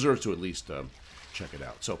it deserves to at least check it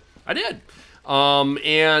out. So I did,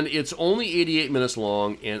 and it's only 88 minutes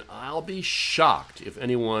long, and I'll be shocked if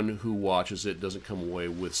anyone who watches it doesn't come away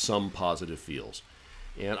with some positive feels.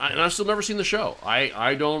 And I've still never seen the show.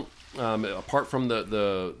 I don't. Apart from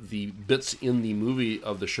the bits in the movie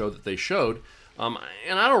of the show that they showed, and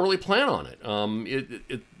I don't really plan on it,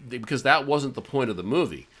 because that wasn't the point of the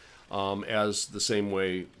movie, as the same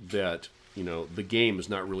way that the game is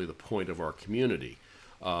not really the point of our community,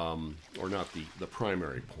 or not the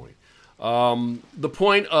primary point. The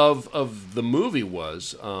point of the movie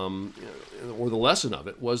was, or the lesson of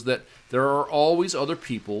it was that there are always other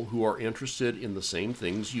people who are interested in the same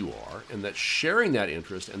things you are, and that sharing that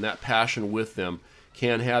interest and that passion with them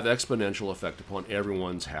can have exponential effect upon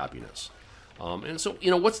everyone's happiness. And so,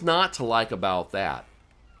 what's not to like about that?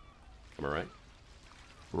 Am I right?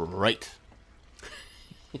 Right.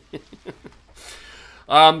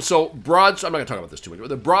 I'm not going to talk about this too much. But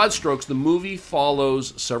the broad strokes, the movie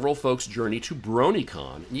follows several folks' journey to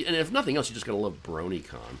BronyCon. And if nothing else, you just got to love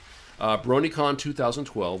BronyCon. BronyCon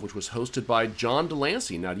 2012, which was hosted by John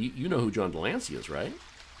Delancey. Now, you know who John Delancey is, right?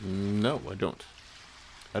 No, I don't.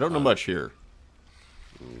 I don't know much here.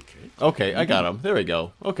 Okay. Okay, I got him. There we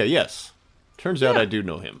go. Okay, yes. Turns out I do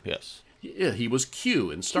know him, yes. Yeah, he was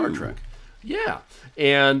Q in Star Trek. Yeah.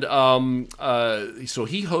 And so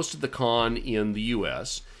he hosted the con in the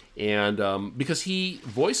U.S., and because he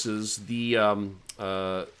voices the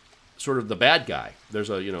sort of the bad guy. There's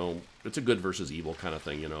it's a good versus evil kind of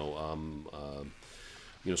thing,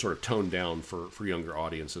 sort of toned down for younger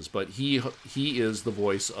audiences. But he is the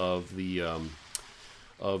voice of the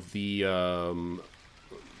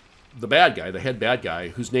bad guy, the head bad guy,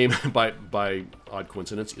 whose name by odd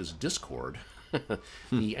coincidence is Discord.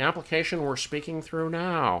 The application we're speaking through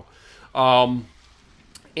now. And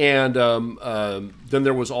then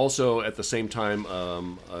there was also at the same time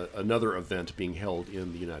another event being held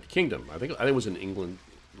in the United Kingdom. I think it was in England.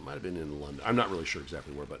 It might have been in London. I'm not really sure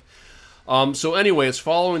exactly where, but so anyway, it's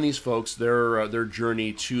following these folks their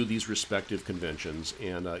journey to these respective conventions,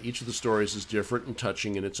 and each of the stories is different and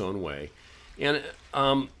touching in its own way. And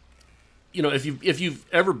if you've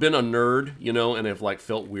ever been a nerd, and have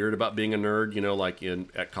felt weird about being a nerd,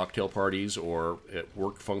 at cocktail parties or at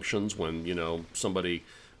work functions when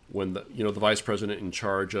when the vice president in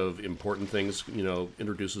charge of important things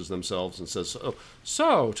introduces themselves and says, "Oh,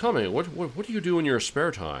 so tell me, what do you do in your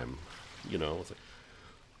spare time?" It's like,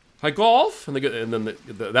 "I golf," and then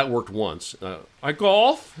that worked once. "I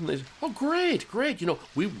golf," and they say, "Oh, great.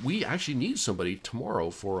 We actually need somebody tomorrow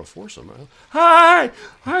for a foursome." "Hi,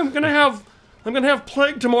 I'm gonna have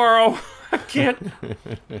plague tomorrow. I can't."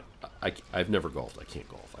 I've never golfed. I can't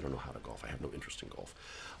golf. I don't know how to golf. I have no interest in golf.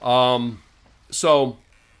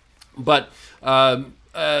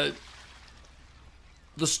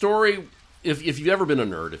 The story, if you've ever been a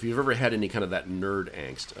nerd, if you've ever had any kind of that nerd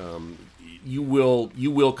angst, you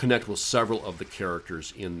will connect with several of the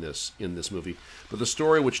characters in this movie. But the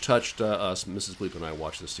story which touched us, Mrs. Bleep and I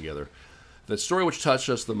watched this together. The story which touched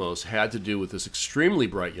us the most had to do with this extremely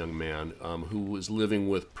bright young man who was living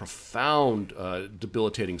with profound,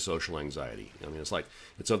 debilitating social anxiety. I mean,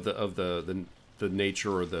 it's of the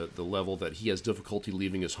nature or the level that he has difficulty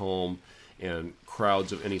leaving his home, and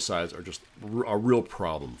crowds of any size are just a real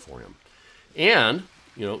problem for him. And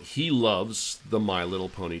he loves the My Little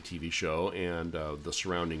Pony TV show and the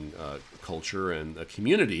surrounding culture and the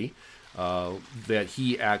community that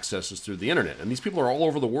he accesses through the internet. And these people are all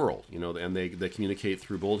over the world, and they communicate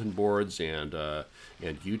through bulletin boards and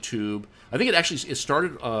YouTube. I think it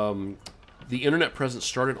started. The internet presence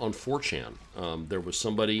started on 4chan. There was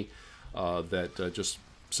somebody that just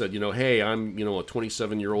said, "Hey, I'm a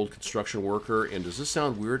 27-year-old construction worker, and does this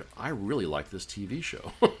sound weird? I really like this TV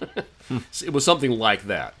show." It was something like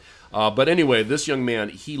that. But anyway, this young man,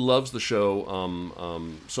 he loves the show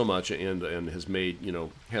so much, and has made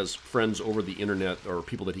has friends over the internet, or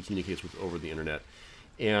people that he communicates with over the internet.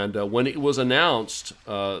 And when it was announced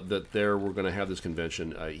that they were going to have this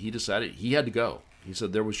convention, he decided he had to go. He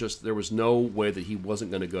said there was no way that he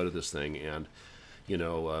wasn't going to go to this thing, and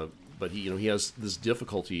but he has this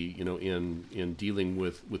difficulty in dealing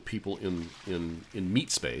with people in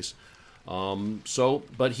meat space.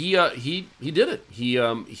 But he did it.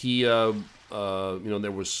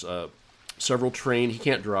 There was several train. He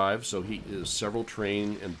can't drive, so several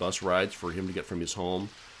train and bus rides for him to get from his home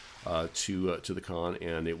to the con,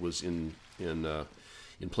 and it was in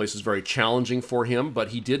in places very challenging for him, but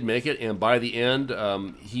he did make it, and by the end,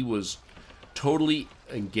 he was totally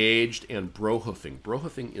engaged and bro-hoofing.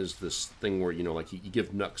 Bro-hoofing is this thing where, like you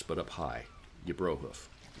give knucks, but up high. You bro-hoof,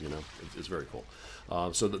 It's very cool.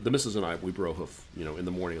 So the missus and I, we bro-hoof, in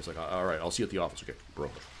the morning. It's like, all right, I'll see you at the office. Okay,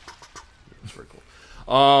 bro-hoof. It's very cool.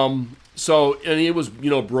 And he was,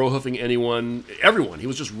 bro-hoofing everyone. He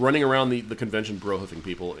was just running around the convention bro-hoofing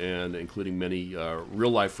people, and including many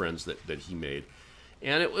real-life friends that he made.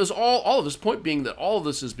 And it was all of this, point being that all of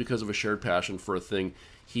this is because of a shared passion for a thing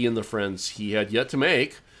he and the friends he had yet to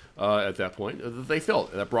make at that point that they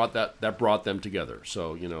felt that brought them together.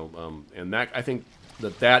 So and that, I think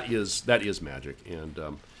that is magic,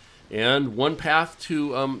 and one path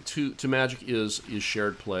to magic is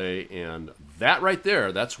shared play, and that right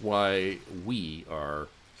there, that's why we are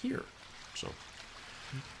here. So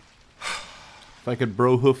if I could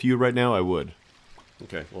bro hoof you right now, I would.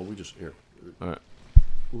 Okay, well, we just here. All right.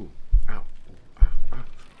 Ooh, ow, ow,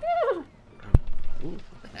 ow. Ooh.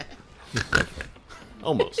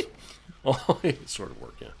 Almost. Oh, it sort of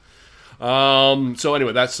worked, yeah. So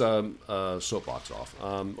anyway, that's soapbox off.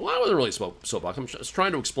 Well, it wasn't really soapbox. I'm just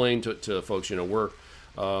trying to explain to folks, we're,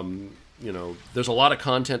 there's a lot of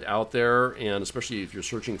content out there, and especially if you're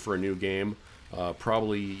searching for a new game,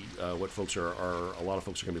 probably what a lot of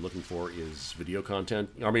folks are going to be looking for is video content.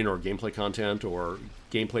 Or gameplay content or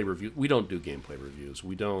gameplay review. We don't do gameplay reviews.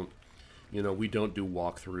 We don't do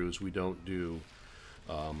walkthroughs. We don't do.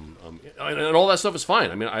 And all that stuff is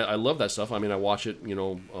fine. I love that stuff. I watch it,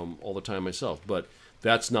 all the time myself. But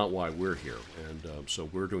that's not why we're here. And so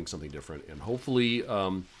we're doing something different. And hopefully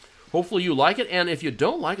you like it. And if you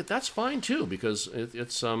don't like it, that's fine too, because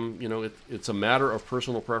it's a matter of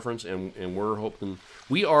personal preference. And we're hoping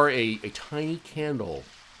we are a tiny candle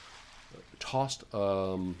tossed. I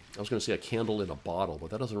was going to say a candle in a bottle, but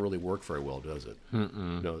that doesn't really work very well, does it?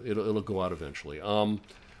 Mm-mm. No, it'll go out eventually.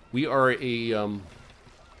 We are a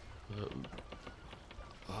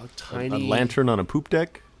tiny... A lantern on a poop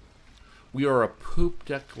deck? We are a poop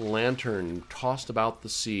deck lantern tossed about the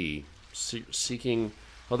sea, seeking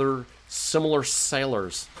other similar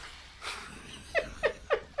sailors.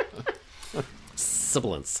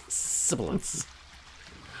 Sibilance.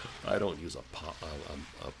 I don't use a pop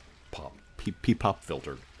Pop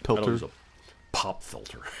filter. Filter? I don't use a pop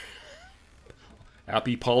filter.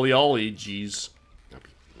 Happy polyology, geez.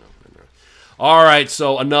 All right,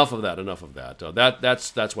 so enough of that.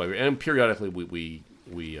 That's why and periodically we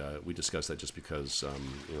discuss that just because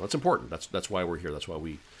it's important. That's why we're here. That's why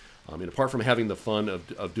we. Apart from having the fun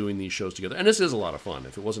of doing these shows together, and this is a lot of fun.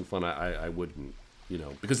 If it wasn't fun, I wouldn't.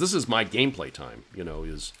 Because this is my gameplay time.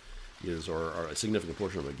 Or a significant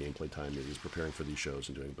portion of my gameplay time is preparing for these shows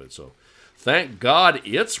and doing. But so, thank God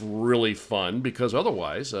it's really fun, because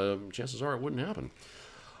otherwise, chances are it wouldn't happen.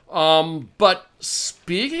 But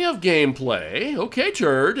speaking of gameplay, okay,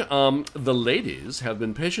 Turd, the ladies have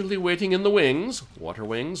been patiently waiting in the wings. Water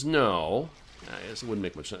wings? No. I guess it wouldn't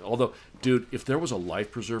make much sense. Although, dude, if there was a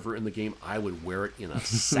life preserver in the game, I would wear it in a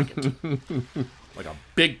second. Like a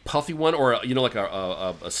big puffy one, or, like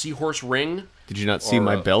a seahorse ring. Did you not see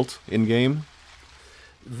my belt in-game?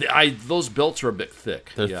 Those belts are a bit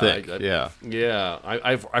thick. They're thick, yeah. Yeah,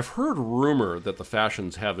 I've heard rumor that the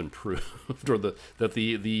fashions have improved, or that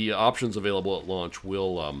the options available at launch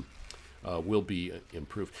will be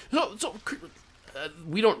improved. So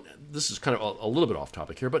we don't. This is kind of a little bit off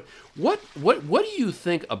topic here, but what do you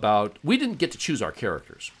think about? We didn't get to choose our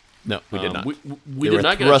characters. No, we did not. We did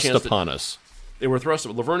not get a chance. Thrust upon us. They were thrust.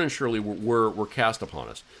 Laverne and Shirley were cast upon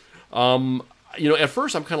us. At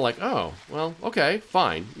first I'm kind of like, oh, well, okay,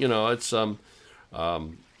 fine. It's not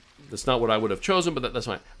what I would have chosen, but that's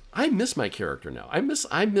fine. I miss my character now. I miss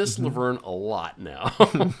Laverne a lot now.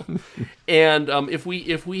 And if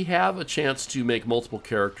we have a chance to make multiple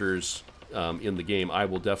characters in the game, I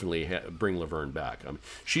will definitely bring Laverne back.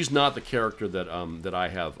 She's not the character that I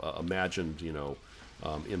have imagined,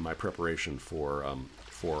 in my preparation for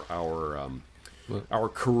our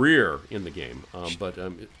career in the game.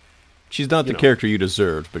 She's not the character you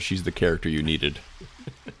deserved, but she's the character you needed.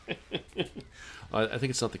 I think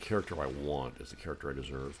it's not the character I want; it's the character I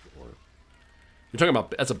deserve. Or you're talking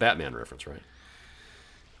about, that's a Batman reference, right?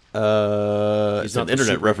 It's an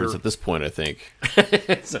internet reference at this point, I think.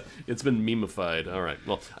 It's been memeified. All right.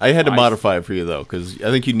 Well, I had to modify it for you though, because I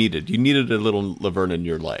think you needed a little Laverne in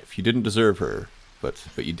your life. You didn't deserve her, but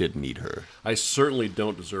you did need her. I certainly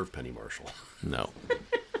don't deserve Penny Marshall. No.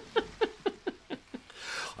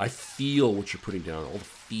 I feel what you're putting down. All the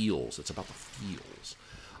feels. It's about the feels.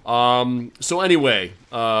 So anyway,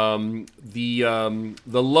 the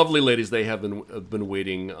lovely ladies, they have been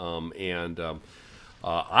waiting, and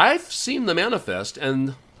I've seen the manifest,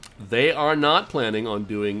 and they are not planning on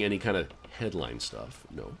doing any kind of headline stuff.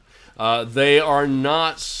 No. They are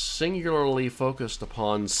not singularly focused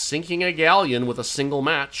upon sinking a galleon with a single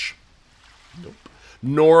match. Nope.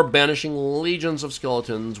 Nor banishing legions of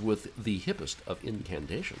skeletons with the hippest of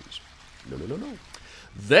incantations. No, no, no, no.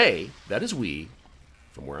 They, that is we,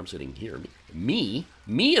 from where I'm sitting here, me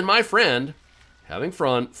and my friend, having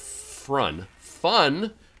fun,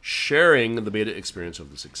 sharing the beta experience of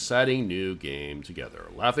this exciting new game together.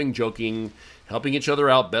 Laughing, joking, helping each other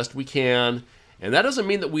out best we can. And that doesn't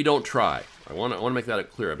mean that we don't try. I want to make that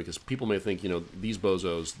clear, because people may think, these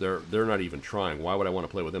bozos, they're not even trying. Why would I want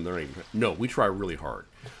to play with them? They're not even. No, we try really hard,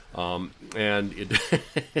 and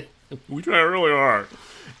we try really hard.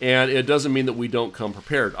 And it doesn't mean that we don't come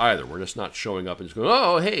prepared either. We're just not showing up and just going,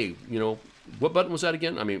 oh, hey, what button was that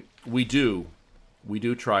again? I mean, we do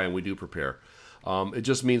try and we do prepare. It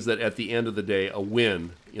just means that at the end of the day, a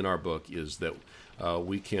win in our book is that.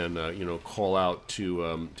 We can, call out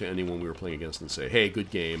to anyone we were playing against and say, "Hey,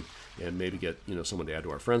 good game," and maybe get someone to add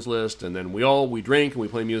to our friends list. And then we drink and we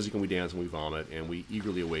play music and we dance and we vomit and we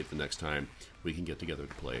eagerly await the next time we can get together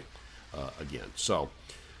to play again. So,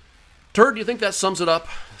 Turd, do you think that sums it up?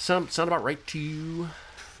 Sound about right to you?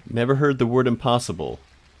 Never heard the word impossible.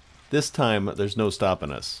 This time, there's no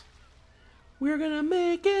stopping us. We're gonna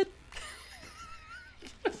make it.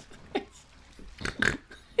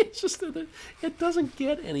 It's just that it doesn't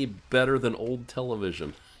get any better than old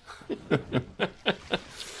television.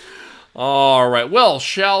 All right. Well,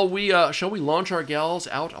 shall we launch our gals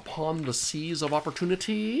out upon the seas of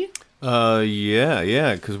opportunity?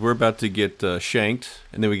 Yeah, because we're about to get shanked,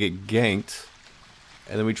 and then we get ganked,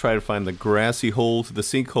 and then we try to find the grassy hole to the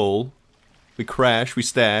sinkhole. We crash, we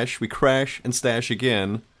stash, we crash and stash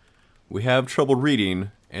again. We have trouble reading,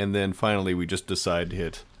 and then finally we just decide to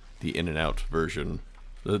hit the In-N-Out version.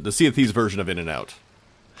 The Sea of Thieves version of In-N-Out.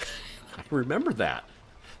 I remember that.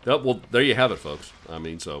 Well, there you have it, folks. I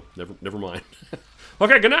mean, so never mind.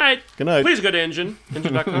 Okay, good night. Good night. Please go to Engine.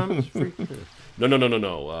 Engine.com. It's free.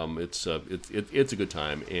 No. It's a good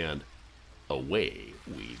time, and away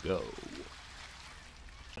we go.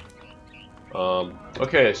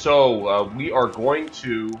 Okay, so we are going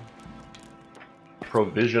to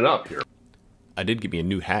provision up here. I did get me a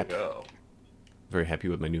new hat. Go. Very happy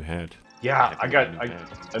with my new hat. Yeah, I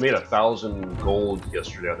made 1,000 gold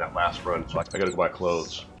yesterday on that last run, so I gotta go buy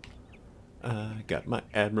clothes. I got my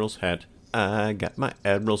Admiral's hat. I got my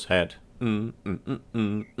Admiral's hat. And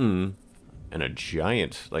a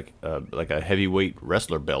giant, like a heavyweight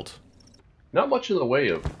wrestler belt. Not much in the way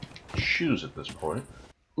of shoes at this point.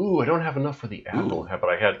 Ooh, I don't have enough for the Admiral hat,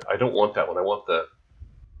 but I don't want that one. I want the...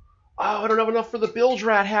 Oh, I don't have enough for the Bilge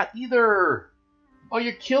Rat hat either! Oh,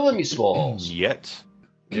 you're killing me, Smalls. Yet.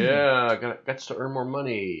 Yeah, got to earn more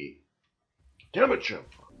money. Damn it, Jim.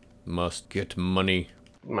 Must get money.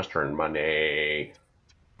 Must earn money.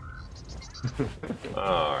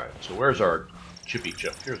 Alright, so where's our Chippy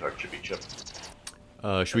Chip? Here's our Chippy Chip.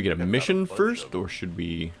 Should we get a mission first, or should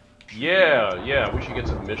we... Yeah, we should get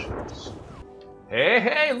some missions.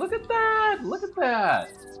 Hey, look at that! Look at that!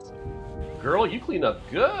 Girl, you clean up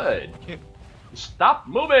good. Stop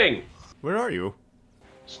moving! Where are you?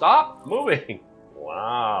 Stop moving!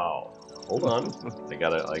 Wow. Hold on. I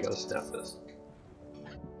gotta snap this.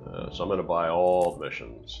 So I'm gonna buy all the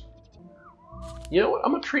missions. You know what?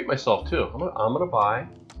 I'm gonna treat myself too. I'm gonna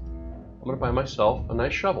buy myself a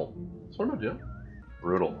nice shovel. That's what I'm gonna do.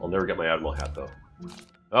 Brutal. I'll never get my Admiral hat though.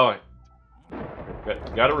 Oh,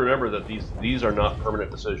 gotta remember that these are not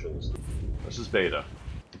permanent decisions. This is beta.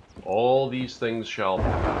 All these things shall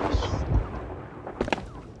pass.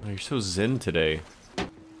 Oh, you're so zen today.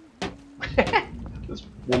 This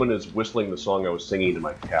woman is whistling the song I was singing to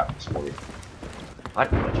my cat this morning. I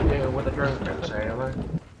can let you do with a drunk sailor.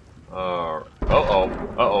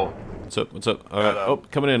 Uh-oh. What's up? Alright, oh,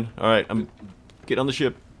 coming in. Alright, I'm getting on the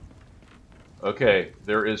ship. Okay,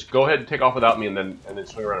 there is... Go ahead and take off without me and then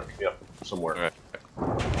swing around and pick me up somewhere. Alright.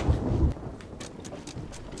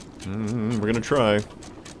 We're gonna try.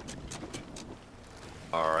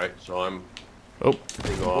 Alright, so I'm... Oh,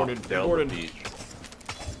 off down the beach.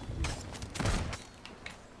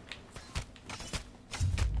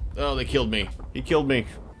 Oh, they killed me. He killed me.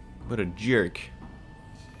 What a jerk.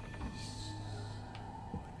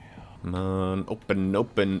 Come on, open.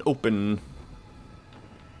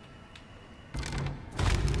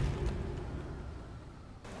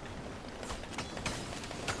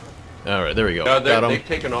 Alright, there we go. Got him. They've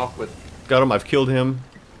taken off with... Got him, I've killed him.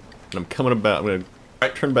 And I'm coming about. I'm going to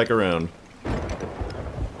turn back around.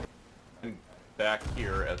 Back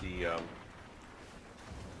here at the...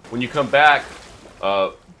 When you come back,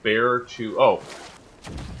 Bear to... Oh.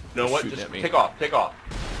 You know what? Shooting Just at me. take off. Take off.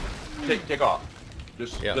 Take off.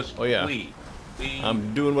 Just Oh, yeah. flee. Flee.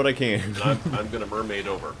 I'm doing what I can. I'm gonna mermaid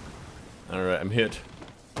over. Alright, I'm hit.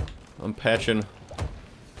 I'm patching.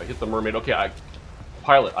 I hit the mermaid. Okay,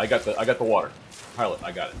 pilot. I got the water. Pilot.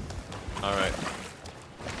 I got it. Alright.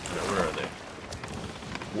 Where are they?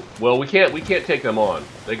 Well, we can't take them on.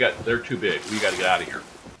 They're too big. We got to get out of here.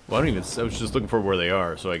 Well, I was just looking for where they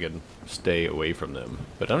are so I could stay away from them.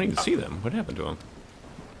 But I don't even see them. What happened to them?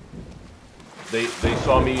 They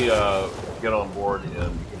saw me get on board and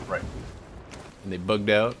became frightened. And they bugged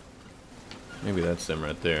out? Maybe that's them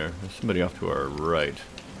right there. There's somebody off to our right.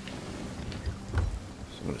 So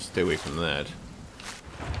I'm going to stay away from that.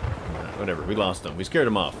 Whatever, we lost them. We scared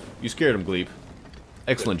them off. You scared them, Gleep.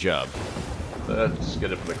 Excellent job. Let's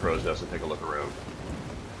get it from the crow's nest and take a look around.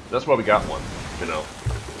 That's why we got one, you know.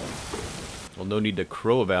 Well, no need to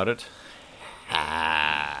crow about it.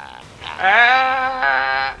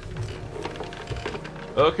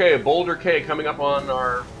 Okay, Boulder K coming up on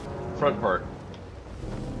our front part.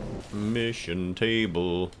 Mission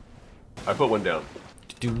table. I put one down.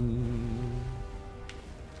 Doo-doo.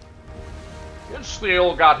 It's the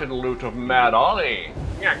ill-gotten loot of Mad Ollie.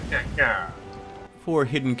 For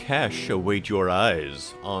hidden cash await your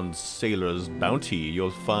eyes. On Sailor's Bounty,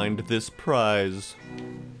 you'll find this prize.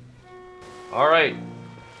 All right,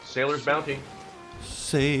 Sailor's Bounty.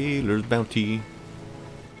 Sailor's Bounty.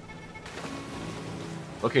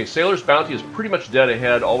 Okay, Sailor's Bounty is pretty much dead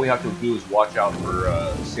ahead. All we have to do is watch out for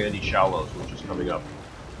Sandy Shallows, which is coming up.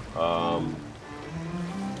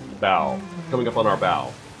 Bow. Coming up on our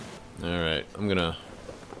bow. Alright, I'm gonna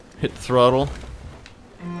hit the throttle.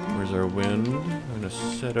 Where's our wind? I'm gonna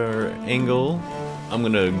set our angle. I'm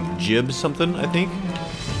gonna jib something, I think.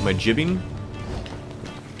 Am I jibbing?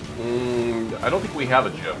 I don't think we have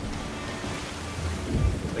a jib.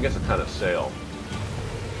 I guess it's kind of sail.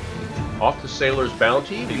 Off to Sailor's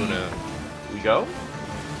Bounty. We go?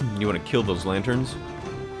 You wanna kill those lanterns?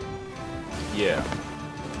 Yeah.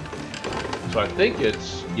 So I think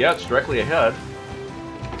it's directly ahead.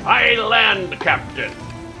 I land, Captain.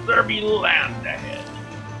 There be land ahead.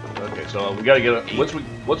 Okay, so we gotta get once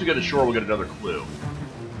we get ashore, we'll get another clue.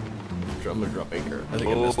 I'm gonna drop anchor. I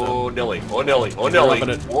think I missed Oh up. Nelly! Oh Nelly! Oh Nelly!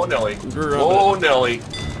 Dropping it. Oh Nelly! Dropping Oh Nelly!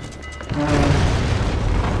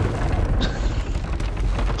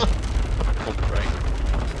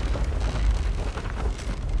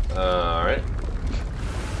 All right.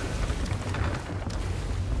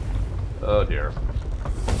 Oh dear.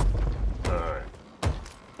 All right.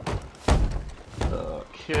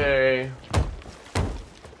 Okay.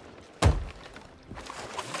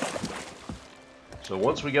 So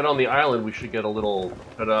once we get on the island, we should get a little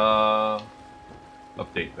ta-da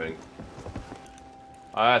update thing.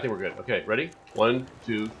 I think we're good. Okay, ready? 1,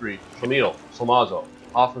 2, 3. Schlemiel, Slamazo,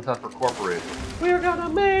 Offensive Incorporated. We're gonna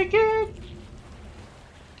make it!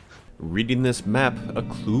 Reading this map, a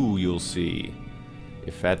clue you'll see.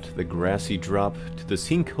 If at the grassy drop, to the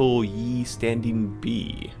sinkhole ye standing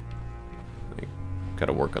be. I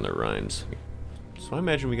gotta work on their rhymes. So I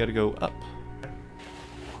imagine we gotta go up.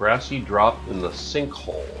 Grassy drop in the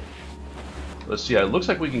sinkhole. Let's see, it looks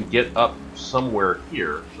like we can get up somewhere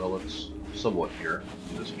here. So let's somewhat here.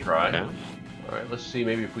 Just try. Yeah. Alright, let's see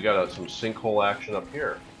maybe if we got some sinkhole action up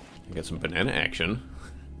here. I got some banana action.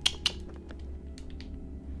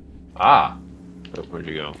 Ah, Oh, where'd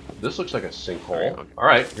you go? this looks like a sinkhole. Okay.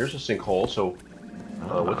 Alright, here's a sinkhole. So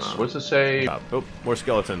what's it say? Oh, more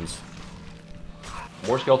skeletons.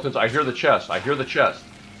 More skeletons. I hear the chest. I hear the chest.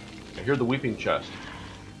 I hear the weeping chest.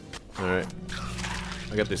 Alright.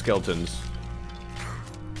 I got the skeletons.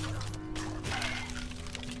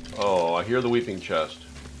 Oh, I hear the weeping chest.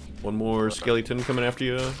 One more skeleton coming after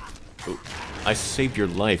you. Oh, I saved your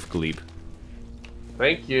life, Gleep.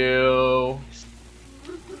 Thank you.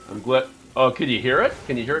 I'm glad. Oh, can you hear it?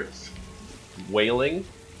 Can you hear it wailing?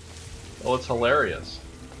 Oh, it's hilarious.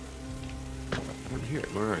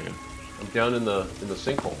 Where are you? I'm down in the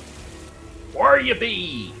sinkhole. Where you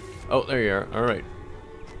be? Oh, there you are. Alright.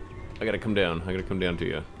 I gotta come down. I gotta come down to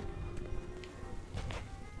you.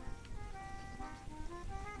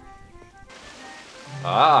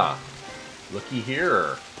 Ah, looky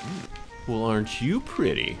here. Well, aren't you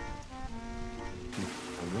pretty?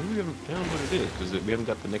 Maybe we haven't found what it is, because we haven't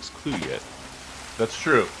got the next clue yet. That's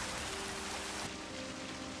true.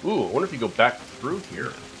 Ooh, I wonder if you go back through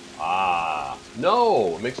here. Ah,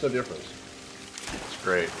 no, it makes no difference. That's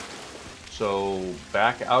great. So,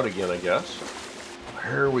 back out again, I guess.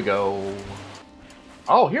 Here we go.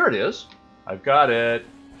 Oh, here it is. I've got it.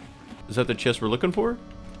 Is that the chest we're looking for?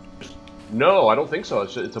 No, I don't think so.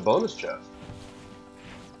 It's a bonus chest.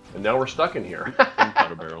 And now we're stuck in here.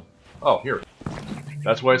 Gunpowder barrel. Oh, here.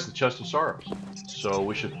 That's why it's the Chest of Sorrows. So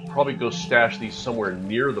we should probably go stash these somewhere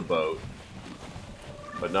near the boat,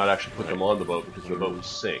 but not actually put them on the boat because the boat would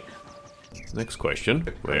sink. Next question.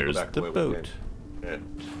 Where's the boat?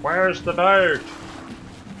 Where's the boat?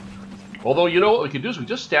 Although, you know what we could do is we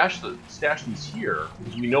just stash these here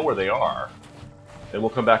because we know where they are, and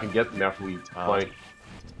we'll come back and get them after we find.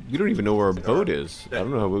 You don't even know where our boat is. I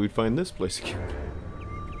don't know how we'd find this place again.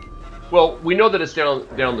 Well, we know that it's down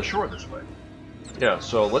the shore this way. Yeah,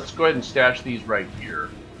 so let's go ahead and stash these right here.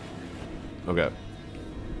 Okay.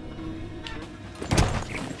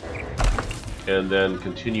 And then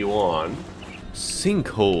continue on.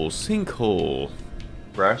 Sinkhole, sinkhole.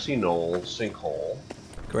 Grassy knoll, sinkhole.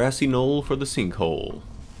 Grassy knoll for the sinkhole.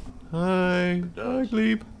 Hi. Hi,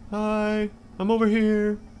 Gleep. Hi. I'm over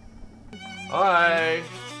here. Hi.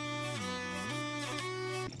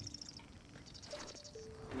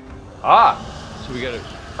 Ah! So we gotta...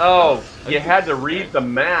 Oh, you had to read the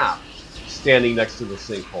map standing next to the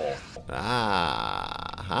sinkhole.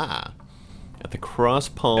 Ah, ha. At the cross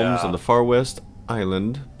palms on the far west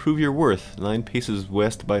island, prove your worth 9 paces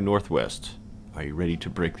west by northwest. Are you ready to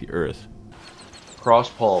break the earth?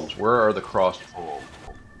 Cross palms. Where are the crossed palms?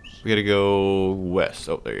 We gotta go west.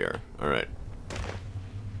 Oh, there you are. Alright.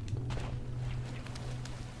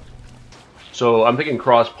 So I'm thinking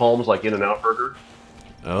cross palms like In-N-Out Burger.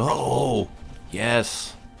 Oh,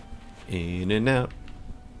 yes. In and out.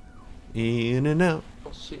 In and out. I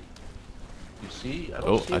don't see. You see? I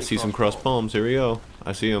don't Oh, I see some cross palms. Here we go.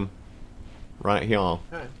 I see them. Right here.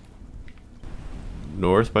 Okay.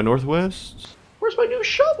 North by northwest. Where's my new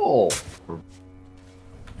shovel?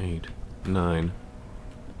 8, 9.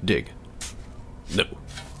 Dig. No.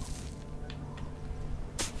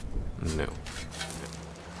 No.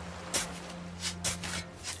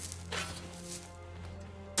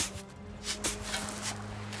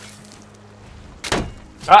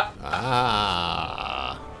 Ah!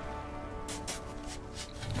 Ah.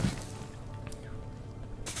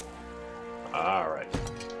 Alright.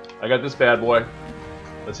 I got this bad boy.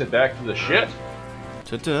 Let's head back to the shit.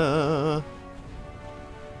 Ta-da.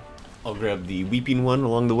 I'll grab the weeping one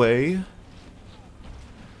along the way.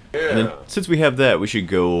 Yeah. And then, since we have that, we should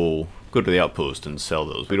go to the outpost and sell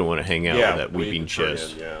those. We don't want to hang out with that we weeping need to turn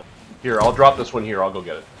chest. in, yeah. Here, I'll drop this one here. I'll go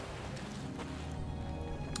get it.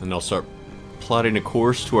 And I'll start plotting a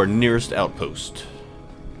course to our nearest outpost.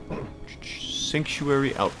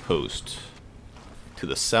 Sanctuary Outpost. To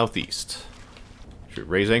the southeast. Should we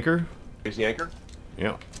raise anchor? Raise the anchor?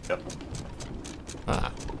 Yeah. Yep.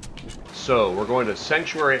 Ah. So, we're going to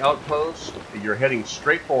Sanctuary Outpost. You're heading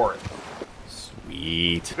straight for it.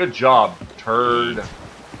 Sweet. Good job, Turd.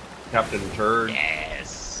 Captain Turd.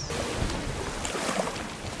 Yes.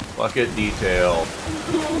 Bucket detail.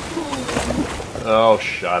 Oh,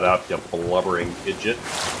 shut up, you blubbering idiot.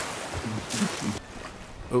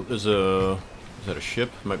 Oh, there's a... Is that a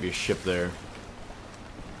ship? Might be a ship there.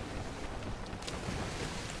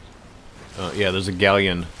 Yeah, there's a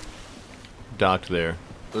galleon docked there.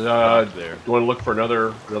 There. Do you want to look for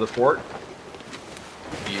another fort?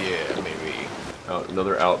 Yeah, maybe.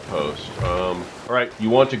 Another outpost. Alright, you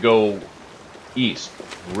want to go east.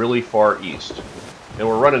 Really far east. And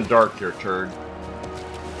we're running dark here, Turd.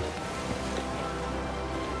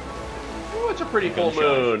 Oh, it's a pretty full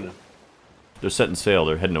moon. They're setting sail.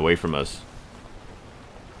 They're heading away from us.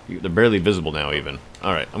 They're barely visible now, even.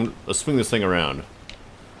 Alright, let's swing this thing around.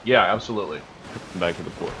 Yeah, absolutely. Back to the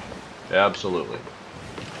port. Absolutely.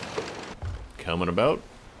 Coming about.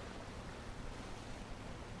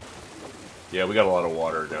 Yeah, we got a lot of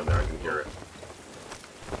water down there. I can hear it.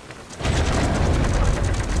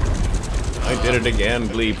 I did it again,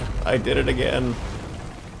 Gleep. I did it again.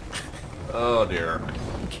 Oh, dear.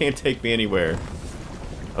 You can't take me anywhere.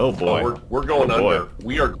 Oh, boy. Oh, we're going Oh, boy. under.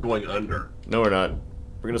 We are going under. No, we're not.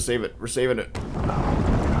 We're gonna save it. We're saving it.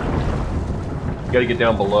 You gotta get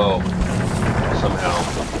down below. Somehow.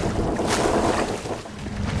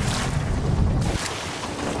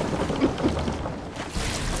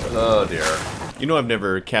 Oh, dear. You know I've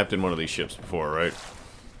never captained one of these ships before, right?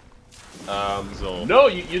 So No,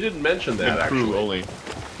 you didn't mention that, good crew actually. only.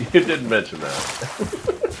 You didn't mention that.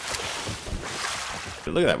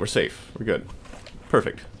 Look at that. We're safe. We're good.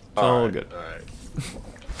 Perfect. It's all right, good. Alright.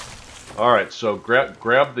 Alright, so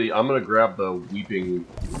grab the... I'm gonna grab the weeping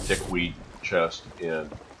dickweed chest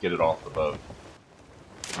and get it off the boat.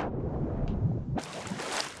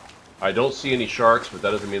 I don't see any sharks, but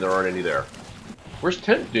that doesn't mean there aren't any there. Where's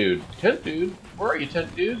Tent Dude? Tent Dude? Where are you,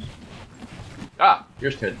 Tent Dude? Ah,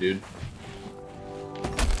 here's Tent Dude.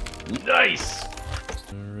 Nice!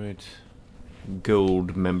 Alright.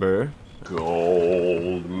 gold member.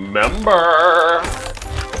 Gold member.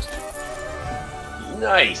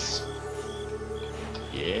 Nice.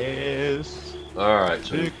 Yes. All right.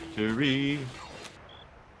 So Victory.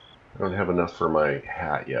 I don't have enough for my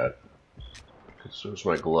hat yet. There's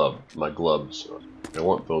my glove. My gloves. I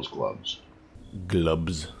want those gloves.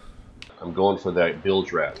 Glubs. I'm going for that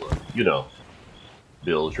Bilge Rat look. You know.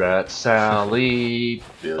 Bilge Rat Sally.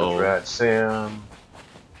 Bilge Rat Sam.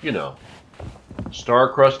 You know.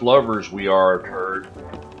 Star-Crust lovers we are, turd.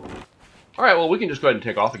 Alright, well, we can just go ahead and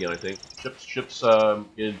take off again, I think. Ship's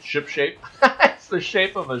in ship shape. It's the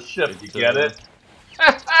shape of a ship, you get it?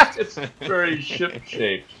 It's very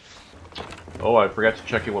ship-shaped. Oh, I forgot to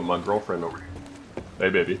check in with my girlfriend over here. Hey,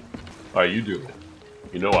 baby. How you doing?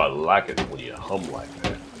 You know I like it when you hum like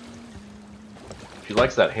that. She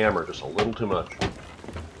likes that hammer just a little too much.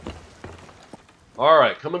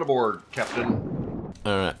 Alright, coming aboard, Captain.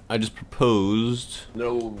 Alright, I just proposed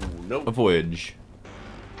No. a voyage.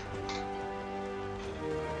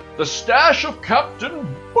 The stash of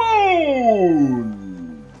Captain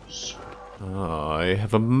Bones! I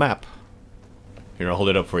have a map. Here, I'll hold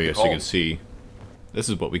it up for you so you can see. This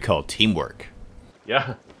is what we call teamwork.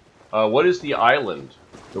 Yeah. What is the island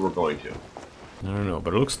that we're going to? I don't know,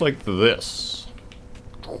 but it looks like this.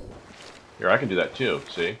 Here, I can do that too.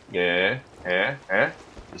 See? Yeah.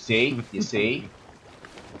 You see? You see?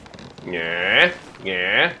 Yeah.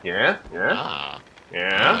 Ah.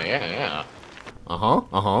 Yeah. Yeah.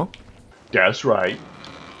 Uh-huh. That's right.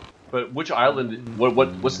 But which island?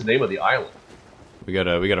 What's the name of the island? We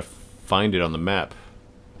gotta find it on the map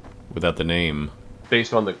without the name.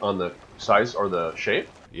 Based on the size or the shape?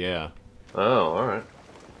 Yeah. Oh, all right.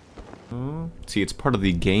 See, it's part of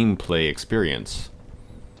the gameplay experience.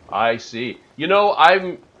 I see. You know,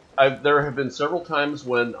 there have been several times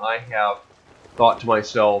when I have thought to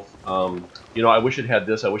myself, you know, I wish it had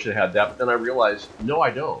this, I wish it had that, but then I realized, no, I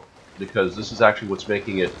don't, because this is actually what's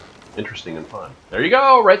making it interesting and fun. There you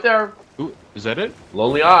go, right there. Ooh, is that it?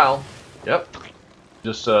 Lonely Isle. Yep.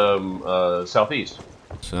 Just southeast.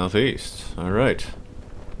 Southeast. All right.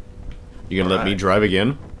 You gonna let me Alright. drive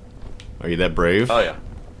again? Are you that brave? Oh yeah.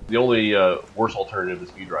 The only worse alternative is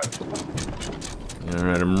you driving. All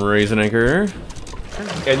right, I'm raising anchor.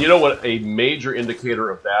 And you know what a major indicator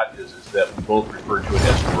of that is that we both refer to it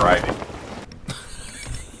as driving.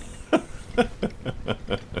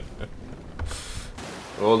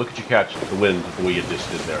 Oh, look at you catch the wind the way you just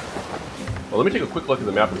did there. Well, let me take a quick look at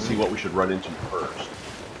the map and see what we should run into first.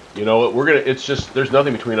 You know what? It's just, there's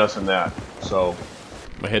nothing between us and that. So,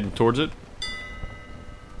 Am I heading towards it?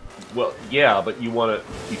 well, yeah, but you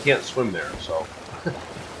can't swim there, so.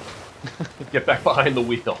 Get back behind the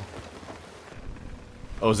wheel.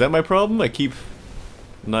 Oh, is that my problem? I keep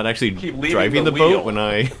not actually Keep leaving driving the the wheel. boat when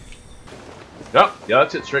I... Yep, yeah,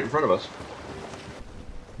 that's it, straight in front of us.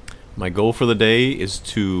 My goal for the day is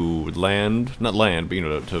to land, not land, but you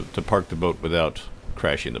know, to park the boat without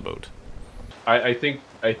crashing the boat. I think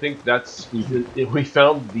that's we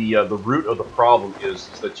found the root of the problem is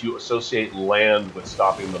that you associate land with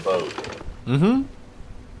stopping the boat. Mm-hmm.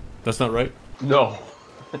 That's not right. No,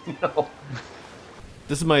 no.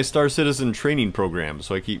 This is my Star Citizen training program,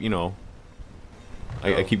 so I keep, you know,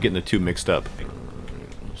 I keep getting the two mixed up.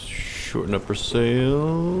 Let's shorten up our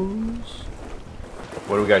sails.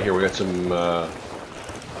 What do we got here? We got some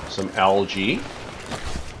algae.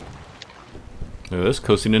 Look at this,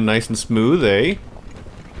 coasting in nice and smooth, eh?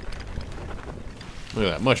 Look at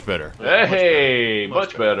that, much better. Hey,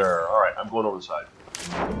 much better. All right, I'm going over the side.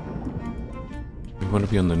 We want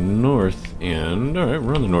to be on the north end. All right,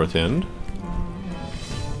 we're on the north end.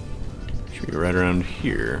 Should be right around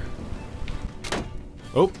here.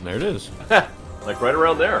 Oh, there it is. Like right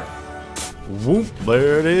around there. Whoop,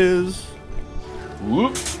 there it is.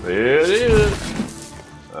 Whoop, there it is.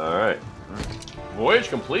 All right. Voyage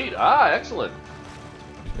complete. Ah, excellent.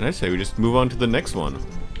 And I say we just move on to the next one.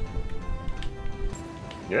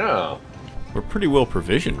 Yeah. We're pretty well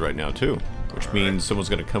provisioned right now too, which means someone's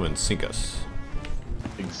gonna come and sink us.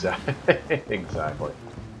 Exactly. Exactly.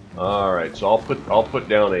 All right. So I'll put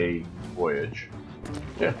down a voyage.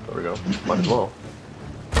 Yeah. There we go. Might as well.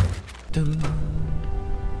 Dun.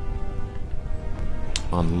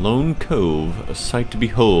 On Lone Cove, a sight to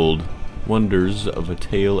behold, wonders of a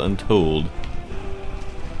tale untold.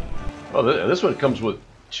 Oh, this one comes with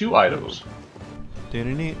 2 items.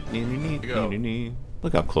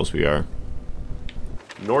 Look how close we are.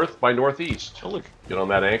 North by northeast. Oh, look. Get on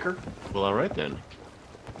that anchor. Well, all right then.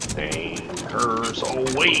 Anchors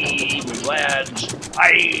away, lads.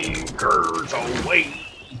 Anchors away.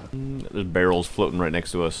 There's barrels floating right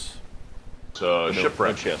next to us. It's a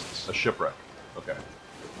shipwreck. no chests. A shipwreck. Okay.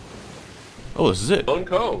 Oh, this is it. Lone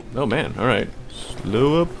Cove. Oh man, alright.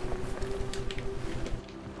 Slow up.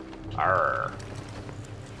 Arr.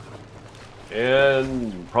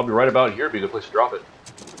 And probably right about here would be a good place to drop it.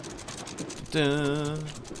 Dun.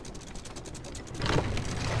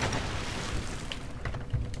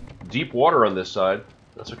 Deep water on this side.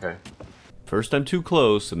 That's okay. First I'm too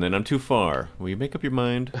close, and then I'm too far. Will you make up your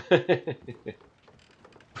mind?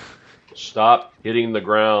 Stop hitting the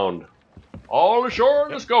ground. All ashore,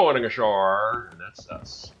 let's go on ashore. And that's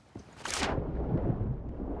us.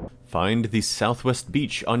 Find the southwest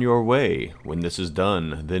beach on your way. When this is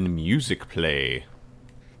done, then music play.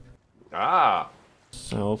 Ah.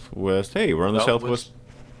 Southwest. Hey, we're on the southwest.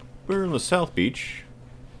 We're on the south beach.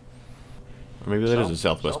 Or maybe that is the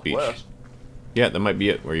southwest beach. Yeah, that might be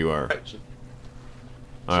it where you are.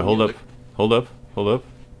 Alright, hold up. Hold up. Hold up.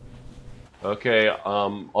 Okay,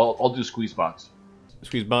 I'll do squeeze box.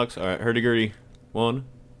 Squeeze box. Alright, hurdy-gurdy. 1,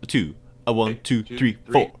 2. 1, 2, 3,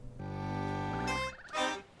 4.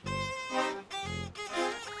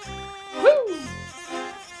 Woo!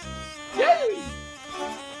 Yay!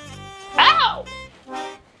 Ow!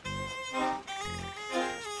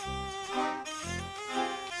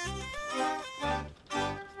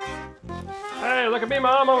 Hey, look at me,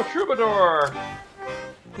 Mom! I'm a troubadour.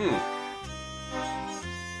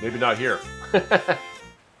 Maybe not here.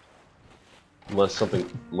 unless something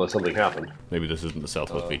happened. Maybe this isn't the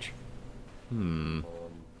southwest beach.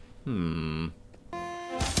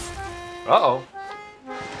 Uh-oh.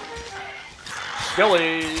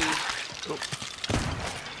 Skelly! Oh.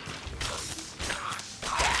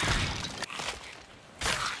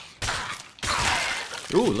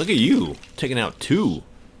 Ooh, look at you. Taking out 2.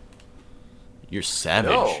 You're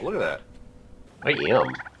savage. No, look at that. I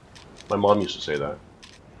am. My mom used to say that.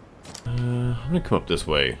 I'm gonna come up this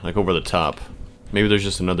way, like over the top. Maybe there's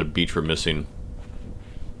just another beach we're missing.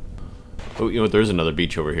 Oh, you know what? There's another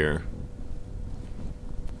beach over here.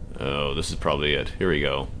 Oh, this is probably it. Here we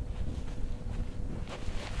go.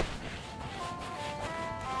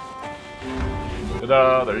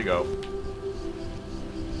 Ta-da! There you go.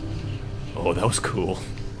 Oh, that was cool.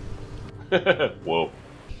 Whoa.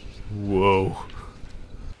 Whoa.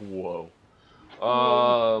 Whoa.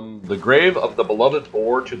 The grave of the beloved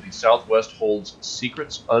boar to the southwest holds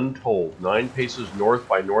secrets untold. 9 paces north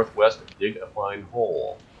by northwest, dig a fine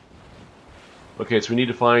hole. Okay, so we need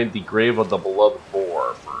to find the grave of the beloved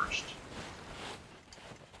boar first.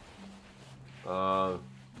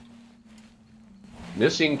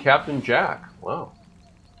 Missing Captain Jack. Wow.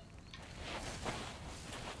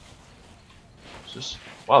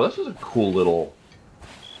 Wow, this is a cool little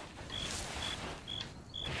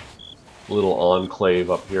enclave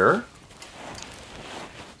up here.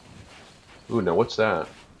 Ooh, now what's that?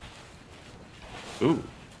 Ooh.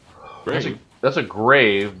 That's a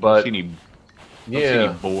grave, but I don't see yeah,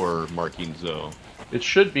 any boar markings though. it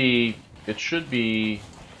should be.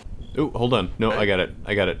 Oh, hold on. No, I got it.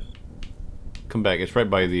 I got it. Come back. It's right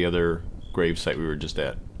by the other grave site we were just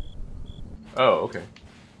at. Oh, okay.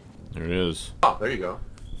 There it is. Oh, there you go.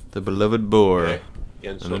 The beloved boar. Okay.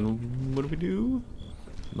 And so, And then what do we do?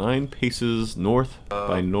 9 paces north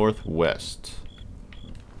by northwest.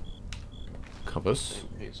 Compass.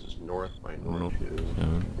 paces north by north, 2,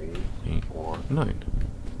 3, 8, 4, 9.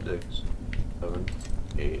 6, 7,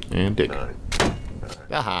 8, And dig. 9.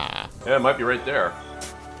 Aha! Yeah, it might be right there.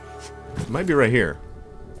 It might be right here.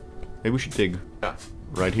 Maybe we should dig Yeah.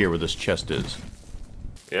 right here where this chest is.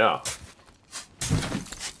 Yeah.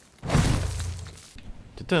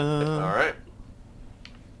 Ta-da! All right.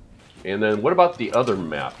 And then what about the other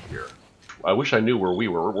map here? I wish I knew where we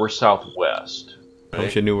were. We're southwest. I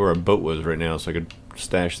wish I knew where our boat was right now so I could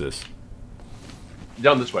stash this.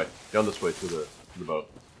 Down this way. Down this way to the boat.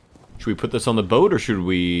 Should we put this on the boat or should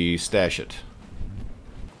we stash it?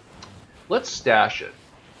 Let's stash it.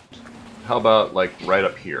 How about like right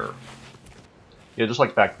up here? Yeah, just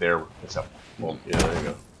like back there. Except, well, yeah, there you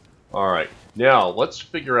go. All right. Now let's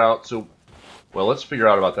figure out. Let's figure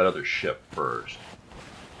out about that other ship first.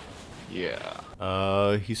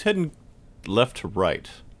 Yeah. He's heading left to right.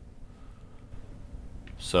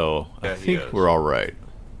 So, Yeah, I he think is. we're alright.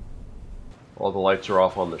 All the lights are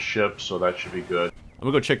off on the ship, so that should be good. I'm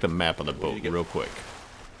gonna go check the map on the boat you get- real quick.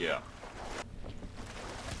 Yeah.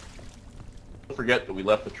 Don't forget that we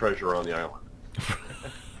left the treasure on the island.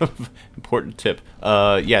 Important tip.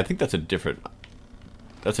 Yeah, I think that's a different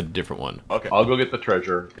one. Okay. I'll go get the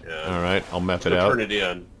treasure. And Alright, I'll map it turn out. it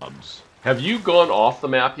in. Have you gone off the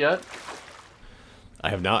map yet?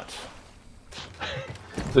 I have not.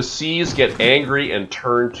 The seas get angry and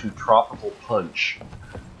turn to tropical punch.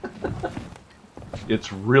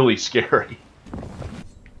 It's really scary.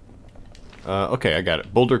 Okay, I got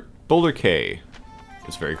it. Boulder K.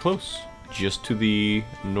 It's very close. Just to the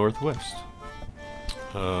northwest.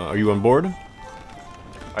 Are you on board?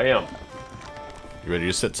 I am. You ready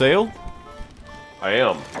to set sail? I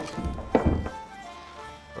am.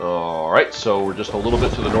 Alright, so we're just a little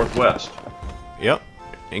bit to the northwest. Yep.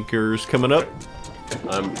 Anchor's coming up.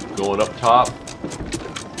 I'm going up top.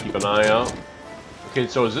 Keep an eye out. Okay,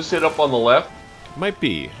 so is this it up on the left? Might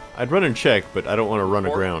be. I'd run and check, but I don't want to run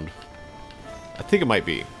aground. I think it might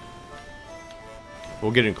be.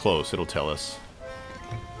 We'll get in close. It'll tell us.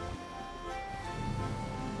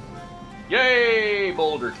 Yay,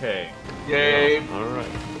 Boulder K. Yay. All right.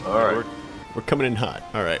 All right. We're coming in hot.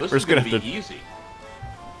 All right. This We're is just gonna going to have be to. easy.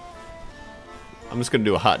 I'm just gonna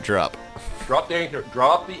do a hot drop. Drop the anchor.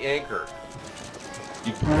 Drop the anchor.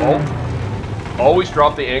 You always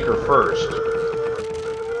drop the anchor first,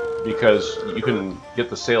 because you can get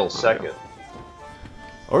the sails second.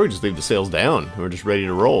 Or we just leave the sails down. And we're just ready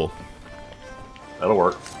to roll. That'll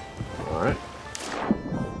work. All right.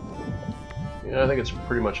 Yeah, I think it's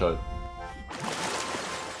pretty much a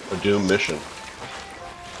Doom mission.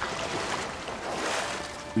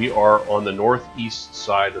 We are on the northeast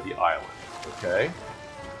side of the island. Okay,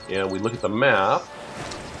 and we look at the map,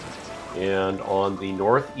 and on the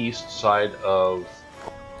northeast side of...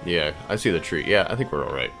 Yeah, I see the tree. Yeah, I think we're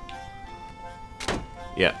all right.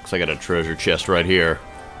 Yeah, because I got a treasure chest right here.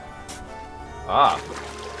 Ah.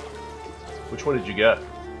 Which one did you get?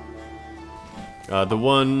 The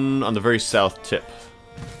one on the very south tip.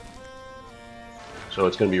 So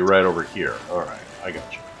it's going to be right over here. All right, I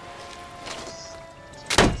got you.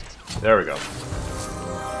 There we go.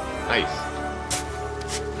 Nice.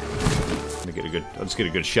 I'll just get a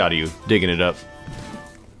good shot of you digging it up.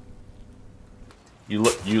 You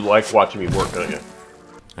like watching me work, don't you?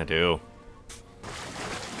 I do.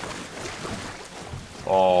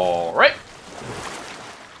 All right.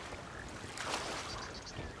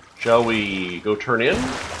 Shall we go turn in?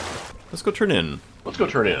 Let's go turn in. Let's go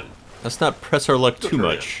turn in. Let's not press our luck Let's go too turn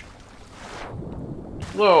much.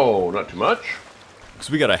 No, not too much. Because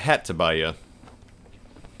we got a hat to buy you.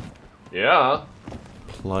 Yeah.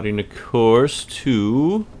 Plotting a course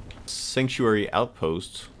to Sanctuary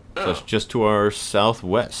Outpost. So that's just to our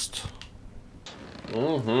southwest.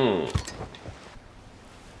 Mm-hmm.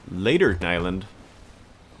 Later Island.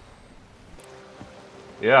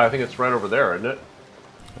 Yeah, I think it's right over there, isn't it?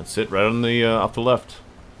 That's it, right on the off the left.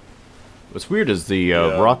 What's weird is the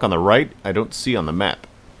rock on the right I don't see on the map.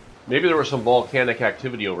 Maybe there was some volcanic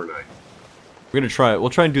activity overnight. We're gonna try it. We'll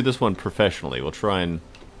try and do this one professionally. We'll try and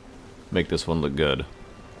make this one look good.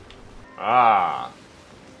 Ah.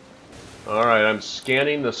 Alright, I'm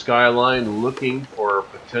scanning the skyline looking for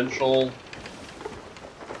potential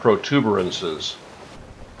protuberances.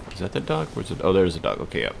 Is that the dock? Where's it? Oh, there's the dock.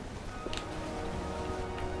 Okay, yep.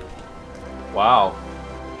 Wow.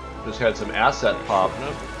 Just had some asset pop.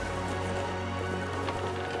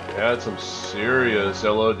 Had some serious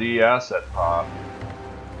LOD asset pop.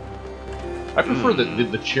 I prefer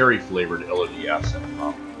the cherry flavored LOD asset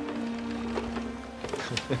pop.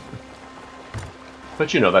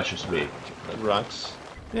 But you know, that's just me. That rocks.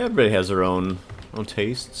 Yeah, everybody has their own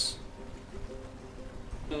tastes.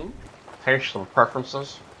 Tastes and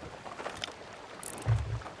preferences.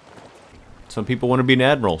 Some people want to be an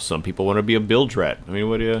admiral. Some people want to be a bilge rat. I mean,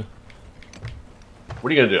 what are you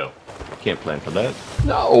gonna do? can't plan for that.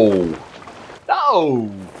 No!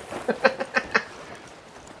 No!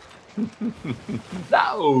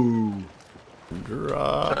 No!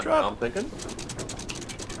 Drop. I'm thinking.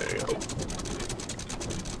 There you go.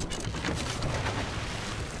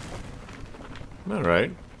 All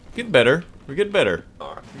right, getting better. We're getting better.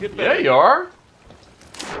 All right. We're getting Yeah, better. you are.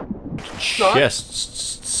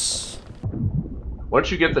 Chests. Why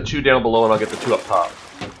don't you get the 2 down below and I'll get the 2 up top?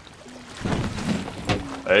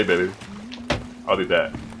 Hey, baby. I'll be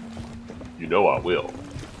back. You know I will.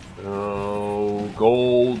 Oh,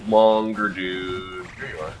 goldmonger dude. Here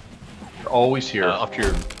you are. You're always here. Up to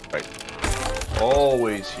your Right.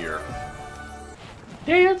 Always here.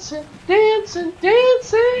 Dancing, dancing,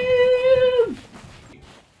 dancing!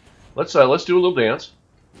 Let's do a little dance.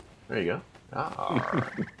 There you go. Ah.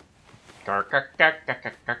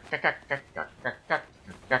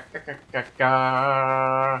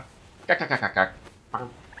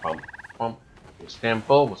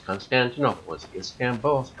 Istanbul was Constantinople. Was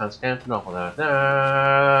Istanbul was Constantinople.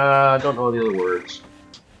 I don't know the other words.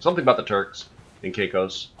 Something about the Turks in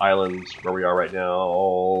Caicos Islands, where we are right now.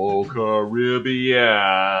 Oh, Caribbean.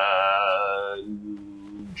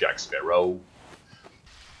 Jack Sparrow.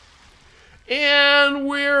 And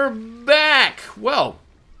we're back! Well,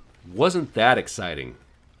 wasn't that exciting?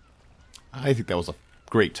 I think that was a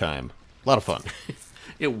great time. A lot of fun.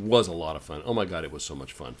 It was a lot of fun. Oh my god, it was so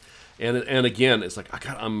much fun. And again, it's like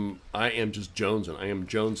I am just jonesing. I am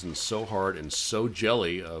jonesing so hard and so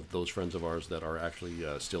jelly of those friends of ours that are actually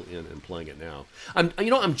still in and playing it now.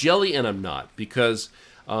 I'm jelly and I'm not, because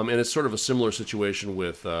and it's sort of a similar situation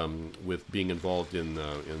with being involved in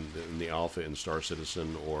the alpha in Star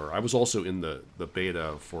Citizen, or I was also in the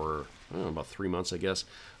beta for I don't know, about 3 months, I guess,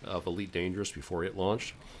 of Elite Dangerous before it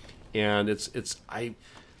launched. And I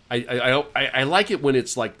like it when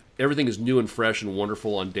it's like everything is new and fresh and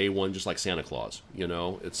wonderful on day one, just like Santa Claus. I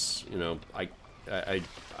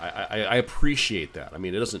appreciate that. I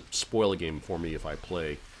mean, it doesn't spoil a game for me if I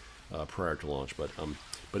play prior to launch, but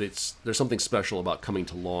there's something special about coming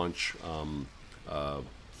to launch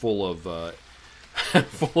full of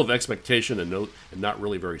full of expectation and not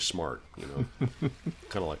really very smart.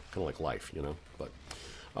 Kind of like life. But.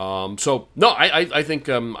 So no, I think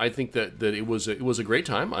that it was a great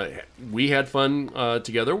time. We had fun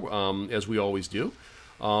together, as we always do.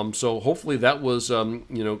 So hopefully that was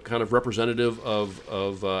kind of representative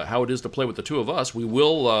of how it is to play with the two of us. We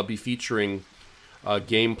will be featuring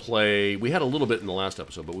gameplay. We had a little bit in the last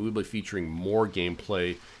episode, but we will be featuring more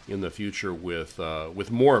gameplay in the future with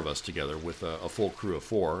more of us together, with a full crew of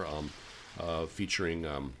 4,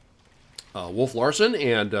 featuring. Wolf Larson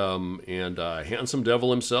and Handsome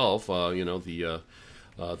Devil himself. The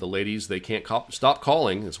ladies, they can't stop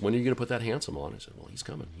calling. It's, when are you going to put that handsome on? I said, well, he's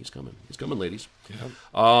coming, ladies. Yeah.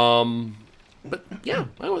 But yeah,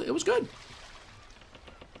 it was good.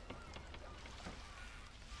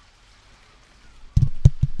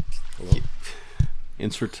 Hello?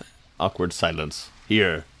 Insert awkward silence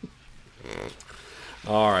here.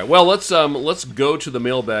 All right. Well, let's go to the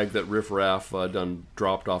mailbag that Riff Raff done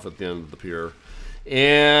dropped off at the end of the pier,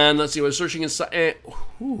 and let's see. I was searching inside.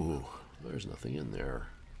 Ooh, there's nothing in there.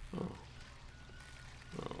 Oh.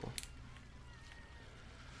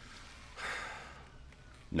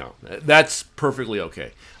 No, that's perfectly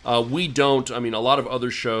okay. We don't. I mean, a lot of other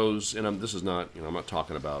shows, and this is not. I'm not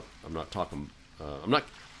talking about. I'm not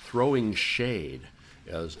throwing shade,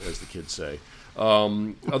 as the kids say.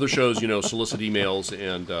 Other shows, solicit emails,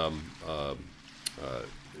 and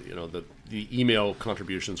the email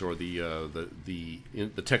contributions, or the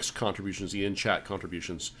text contributions, the in-chat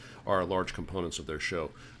contributions are large components of their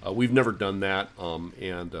show. We've never done that,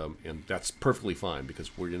 and that's perfectly fine,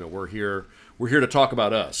 because we're here to talk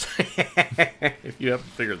about us. If you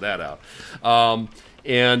haven't figured that out. But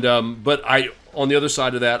on the other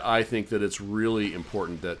side of that, I think that it's really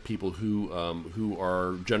important that people who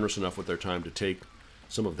are generous enough with their time to take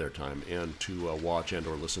some of their time and to watch and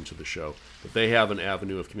or listen to the show, that they have an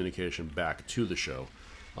avenue of communication back to the show,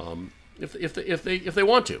 if they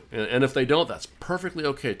want to, and if they don't, that's perfectly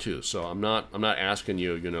okay too. So I'm not asking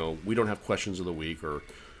you. We don't have questions of the week or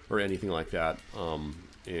anything like that.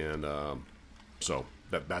 So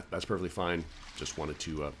that's perfectly fine. Just wanted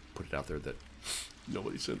to put it out there that.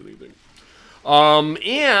 Nobody sent anything.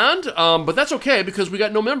 But that's okay, because we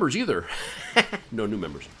got no members either. No new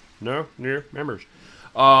members. No new members.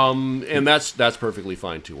 And that's perfectly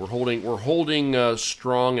fine too. We're holding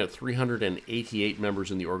strong at 388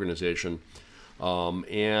 members in the organization.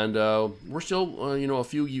 We're still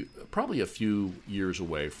probably a few years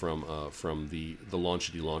away from the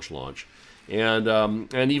launch.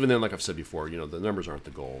 And even then, like I've said before, the numbers aren't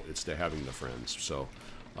the goal. It's the having the friends. So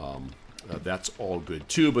that's all good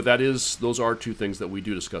too, but those are two things that we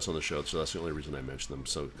do discuss on the show, so that's the only reason I mention them.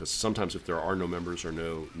 So, because sometimes if there are no members or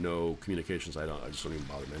no communications, I just don't even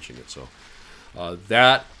bother mentioning it. So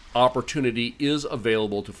that opportunity is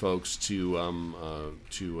available to folks to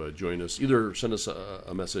join us. Either send us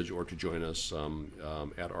a message or to join us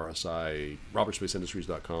at RSI,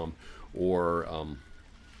 RobertSpaceIndustries.com, or on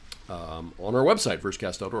our website,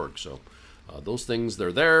 versecast.org. So. Those things,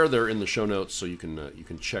 they're there. They're in the show notes, so you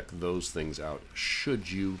can check those things out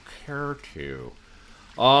should you care to.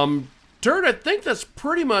 Turd, I think that's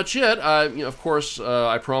pretty much it. Of course,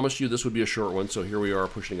 I promised you this would be a short one, so here we are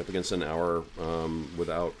pushing up against an hour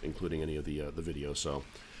without including any of the video. So,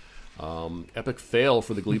 epic fail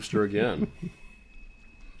for the Gleepster again.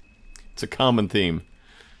 It's a common theme.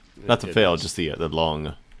 Not the fail, just the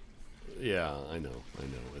long. Yeah, I know.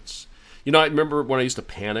 It's. I remember when I used to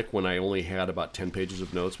panic when I only had about 10 pages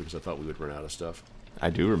of notes because I thought we would run out of stuff.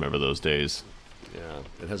 I do remember those days. Yeah,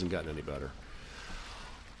 it hasn't gotten any better.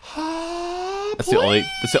 That's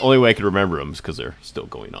the only way I can remember them, is because they're still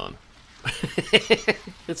going on.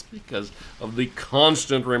 It's because of the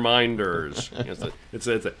constant reminders. That's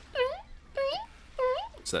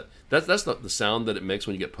the sound that it makes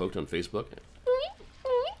when you get poked on Facebook.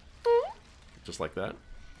 Just like that.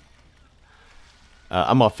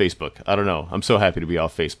 I'm off Facebook. I don't know. I'm so happy to be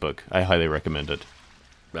off Facebook. I highly recommend it.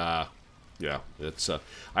 Yeah, it's.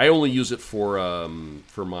 I only use it for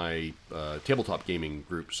my tabletop gaming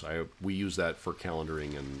groups. We use that for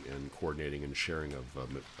calendaring and coordinating and sharing of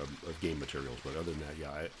game materials. But other than that,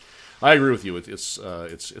 yeah, I agree with you. It's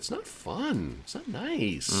not fun. It's not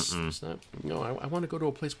nice. It's not. I want to go to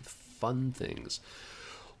a place with fun things.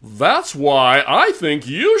 That's why I think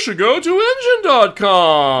you should go to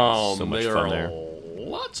Engine.com. So much fun there.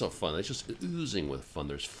 Lots of fun. It's just oozing with fun.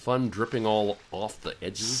 There's fun dripping all off the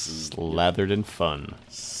edges. And, Slathered in fun.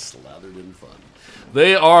 Slathered in fun.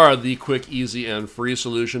 They are the quick, easy, and free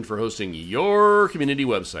solution for hosting your community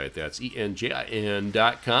website. That's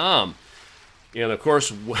enjin.com. And, of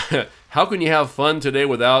course, how can you have fun today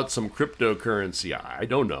without some cryptocurrency? I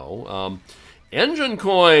don't know. Engine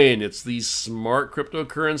Coin, it's the smart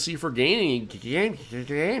cryptocurrency for gaming. Check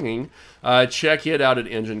it out at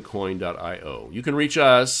enginecoin.io. You can reach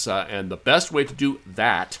us, and the best way to do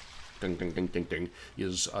that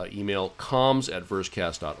is email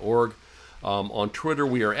comms@versecast.org. On Twitter,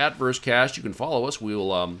 we are at Versecast. You can follow us. We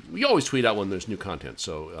always tweet out when there's new content.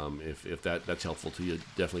 So if that's helpful to you,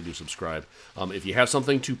 definitely do subscribe. If you have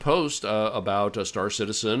something to post about Star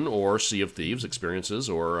Citizen or Sea of Thieves experiences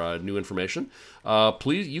or new information,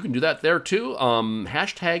 please, you can do that there too.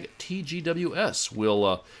 Hashtag TGWS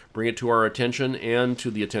will bring it to our attention and to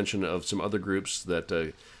the attention of some other groups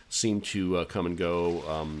that seem to come and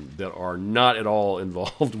go that are not at all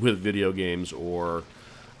involved with video games or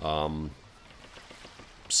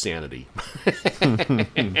sanity.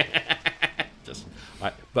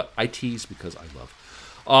 But I tease because I love.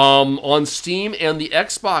 On Steam and the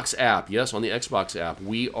Xbox app, yes, on the Xbox app,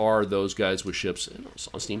 we are Those Guys with Ships, and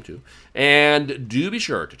on Steam too. And do be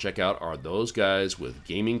sure to check out Are Those Guys with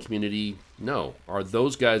Gaming Community. No, Are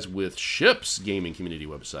Those Guys with Ships gaming community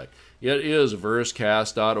website. It is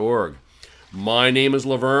versecast.org. My name is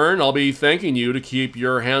Laverne. I'll be thanking you to keep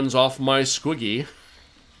your hands off my squiggy.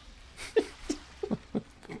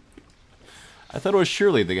 I thought it was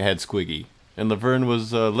Shirley that had Squiggy, and Laverne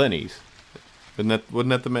was Lenny's. Wasn't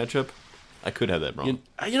that the matchup? I could have that wrong.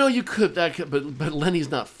 You could, but Lenny's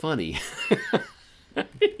not funny.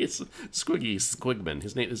 It's Squiggy Squigman.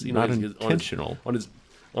 His name is not intentional. On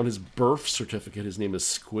his birth certificate, his name is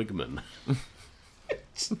Squigman.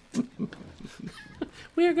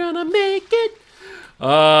 We're gonna make it.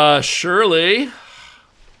 Shirley.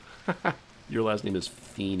 Your last name is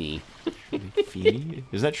Feeney. Feeney?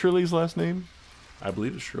 Is that Shirley's last name? I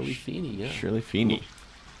believe it's Shirley Feeney, yeah. Shirley Feeney.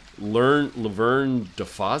 Laverne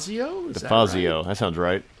DeFazio? DeFazio, that sounds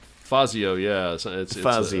right. Fazio, yeah. DeFazio.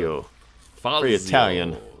 Fazio. Very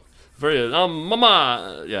Italian. Very,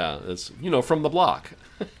 mama. Yeah, it's, from the block.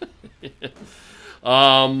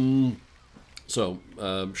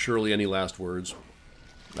 Shirley, any last words?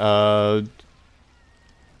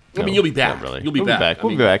 No, you'll be back. Not really. You'll be back.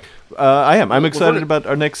 We'll be back. I am. I'm excited about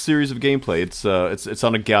our next series of gameplay. It's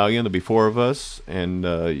on a galleon. There'll be 4 of us, and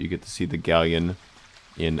you get to see the galleon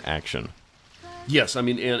in action. Yes,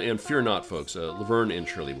 and fear not, folks. Laverne and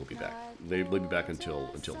Shirley will be back. They'll be back until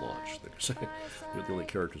launch. They're the only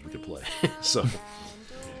characters we could play. So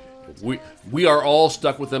we are all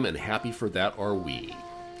stuck with them, and happy for that are we.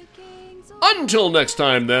 Until next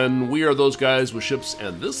time, then, we are Those Guys with Ships,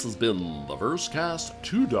 and this has been the Versecast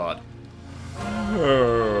 2.0.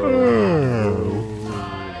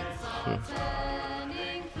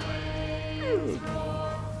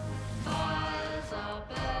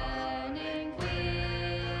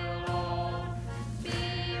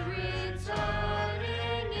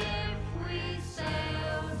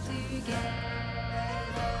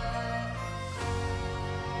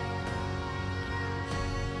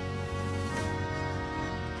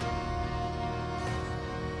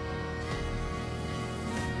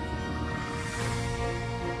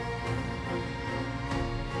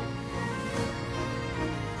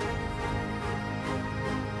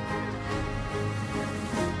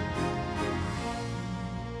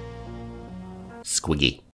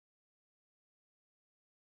 Squiggy.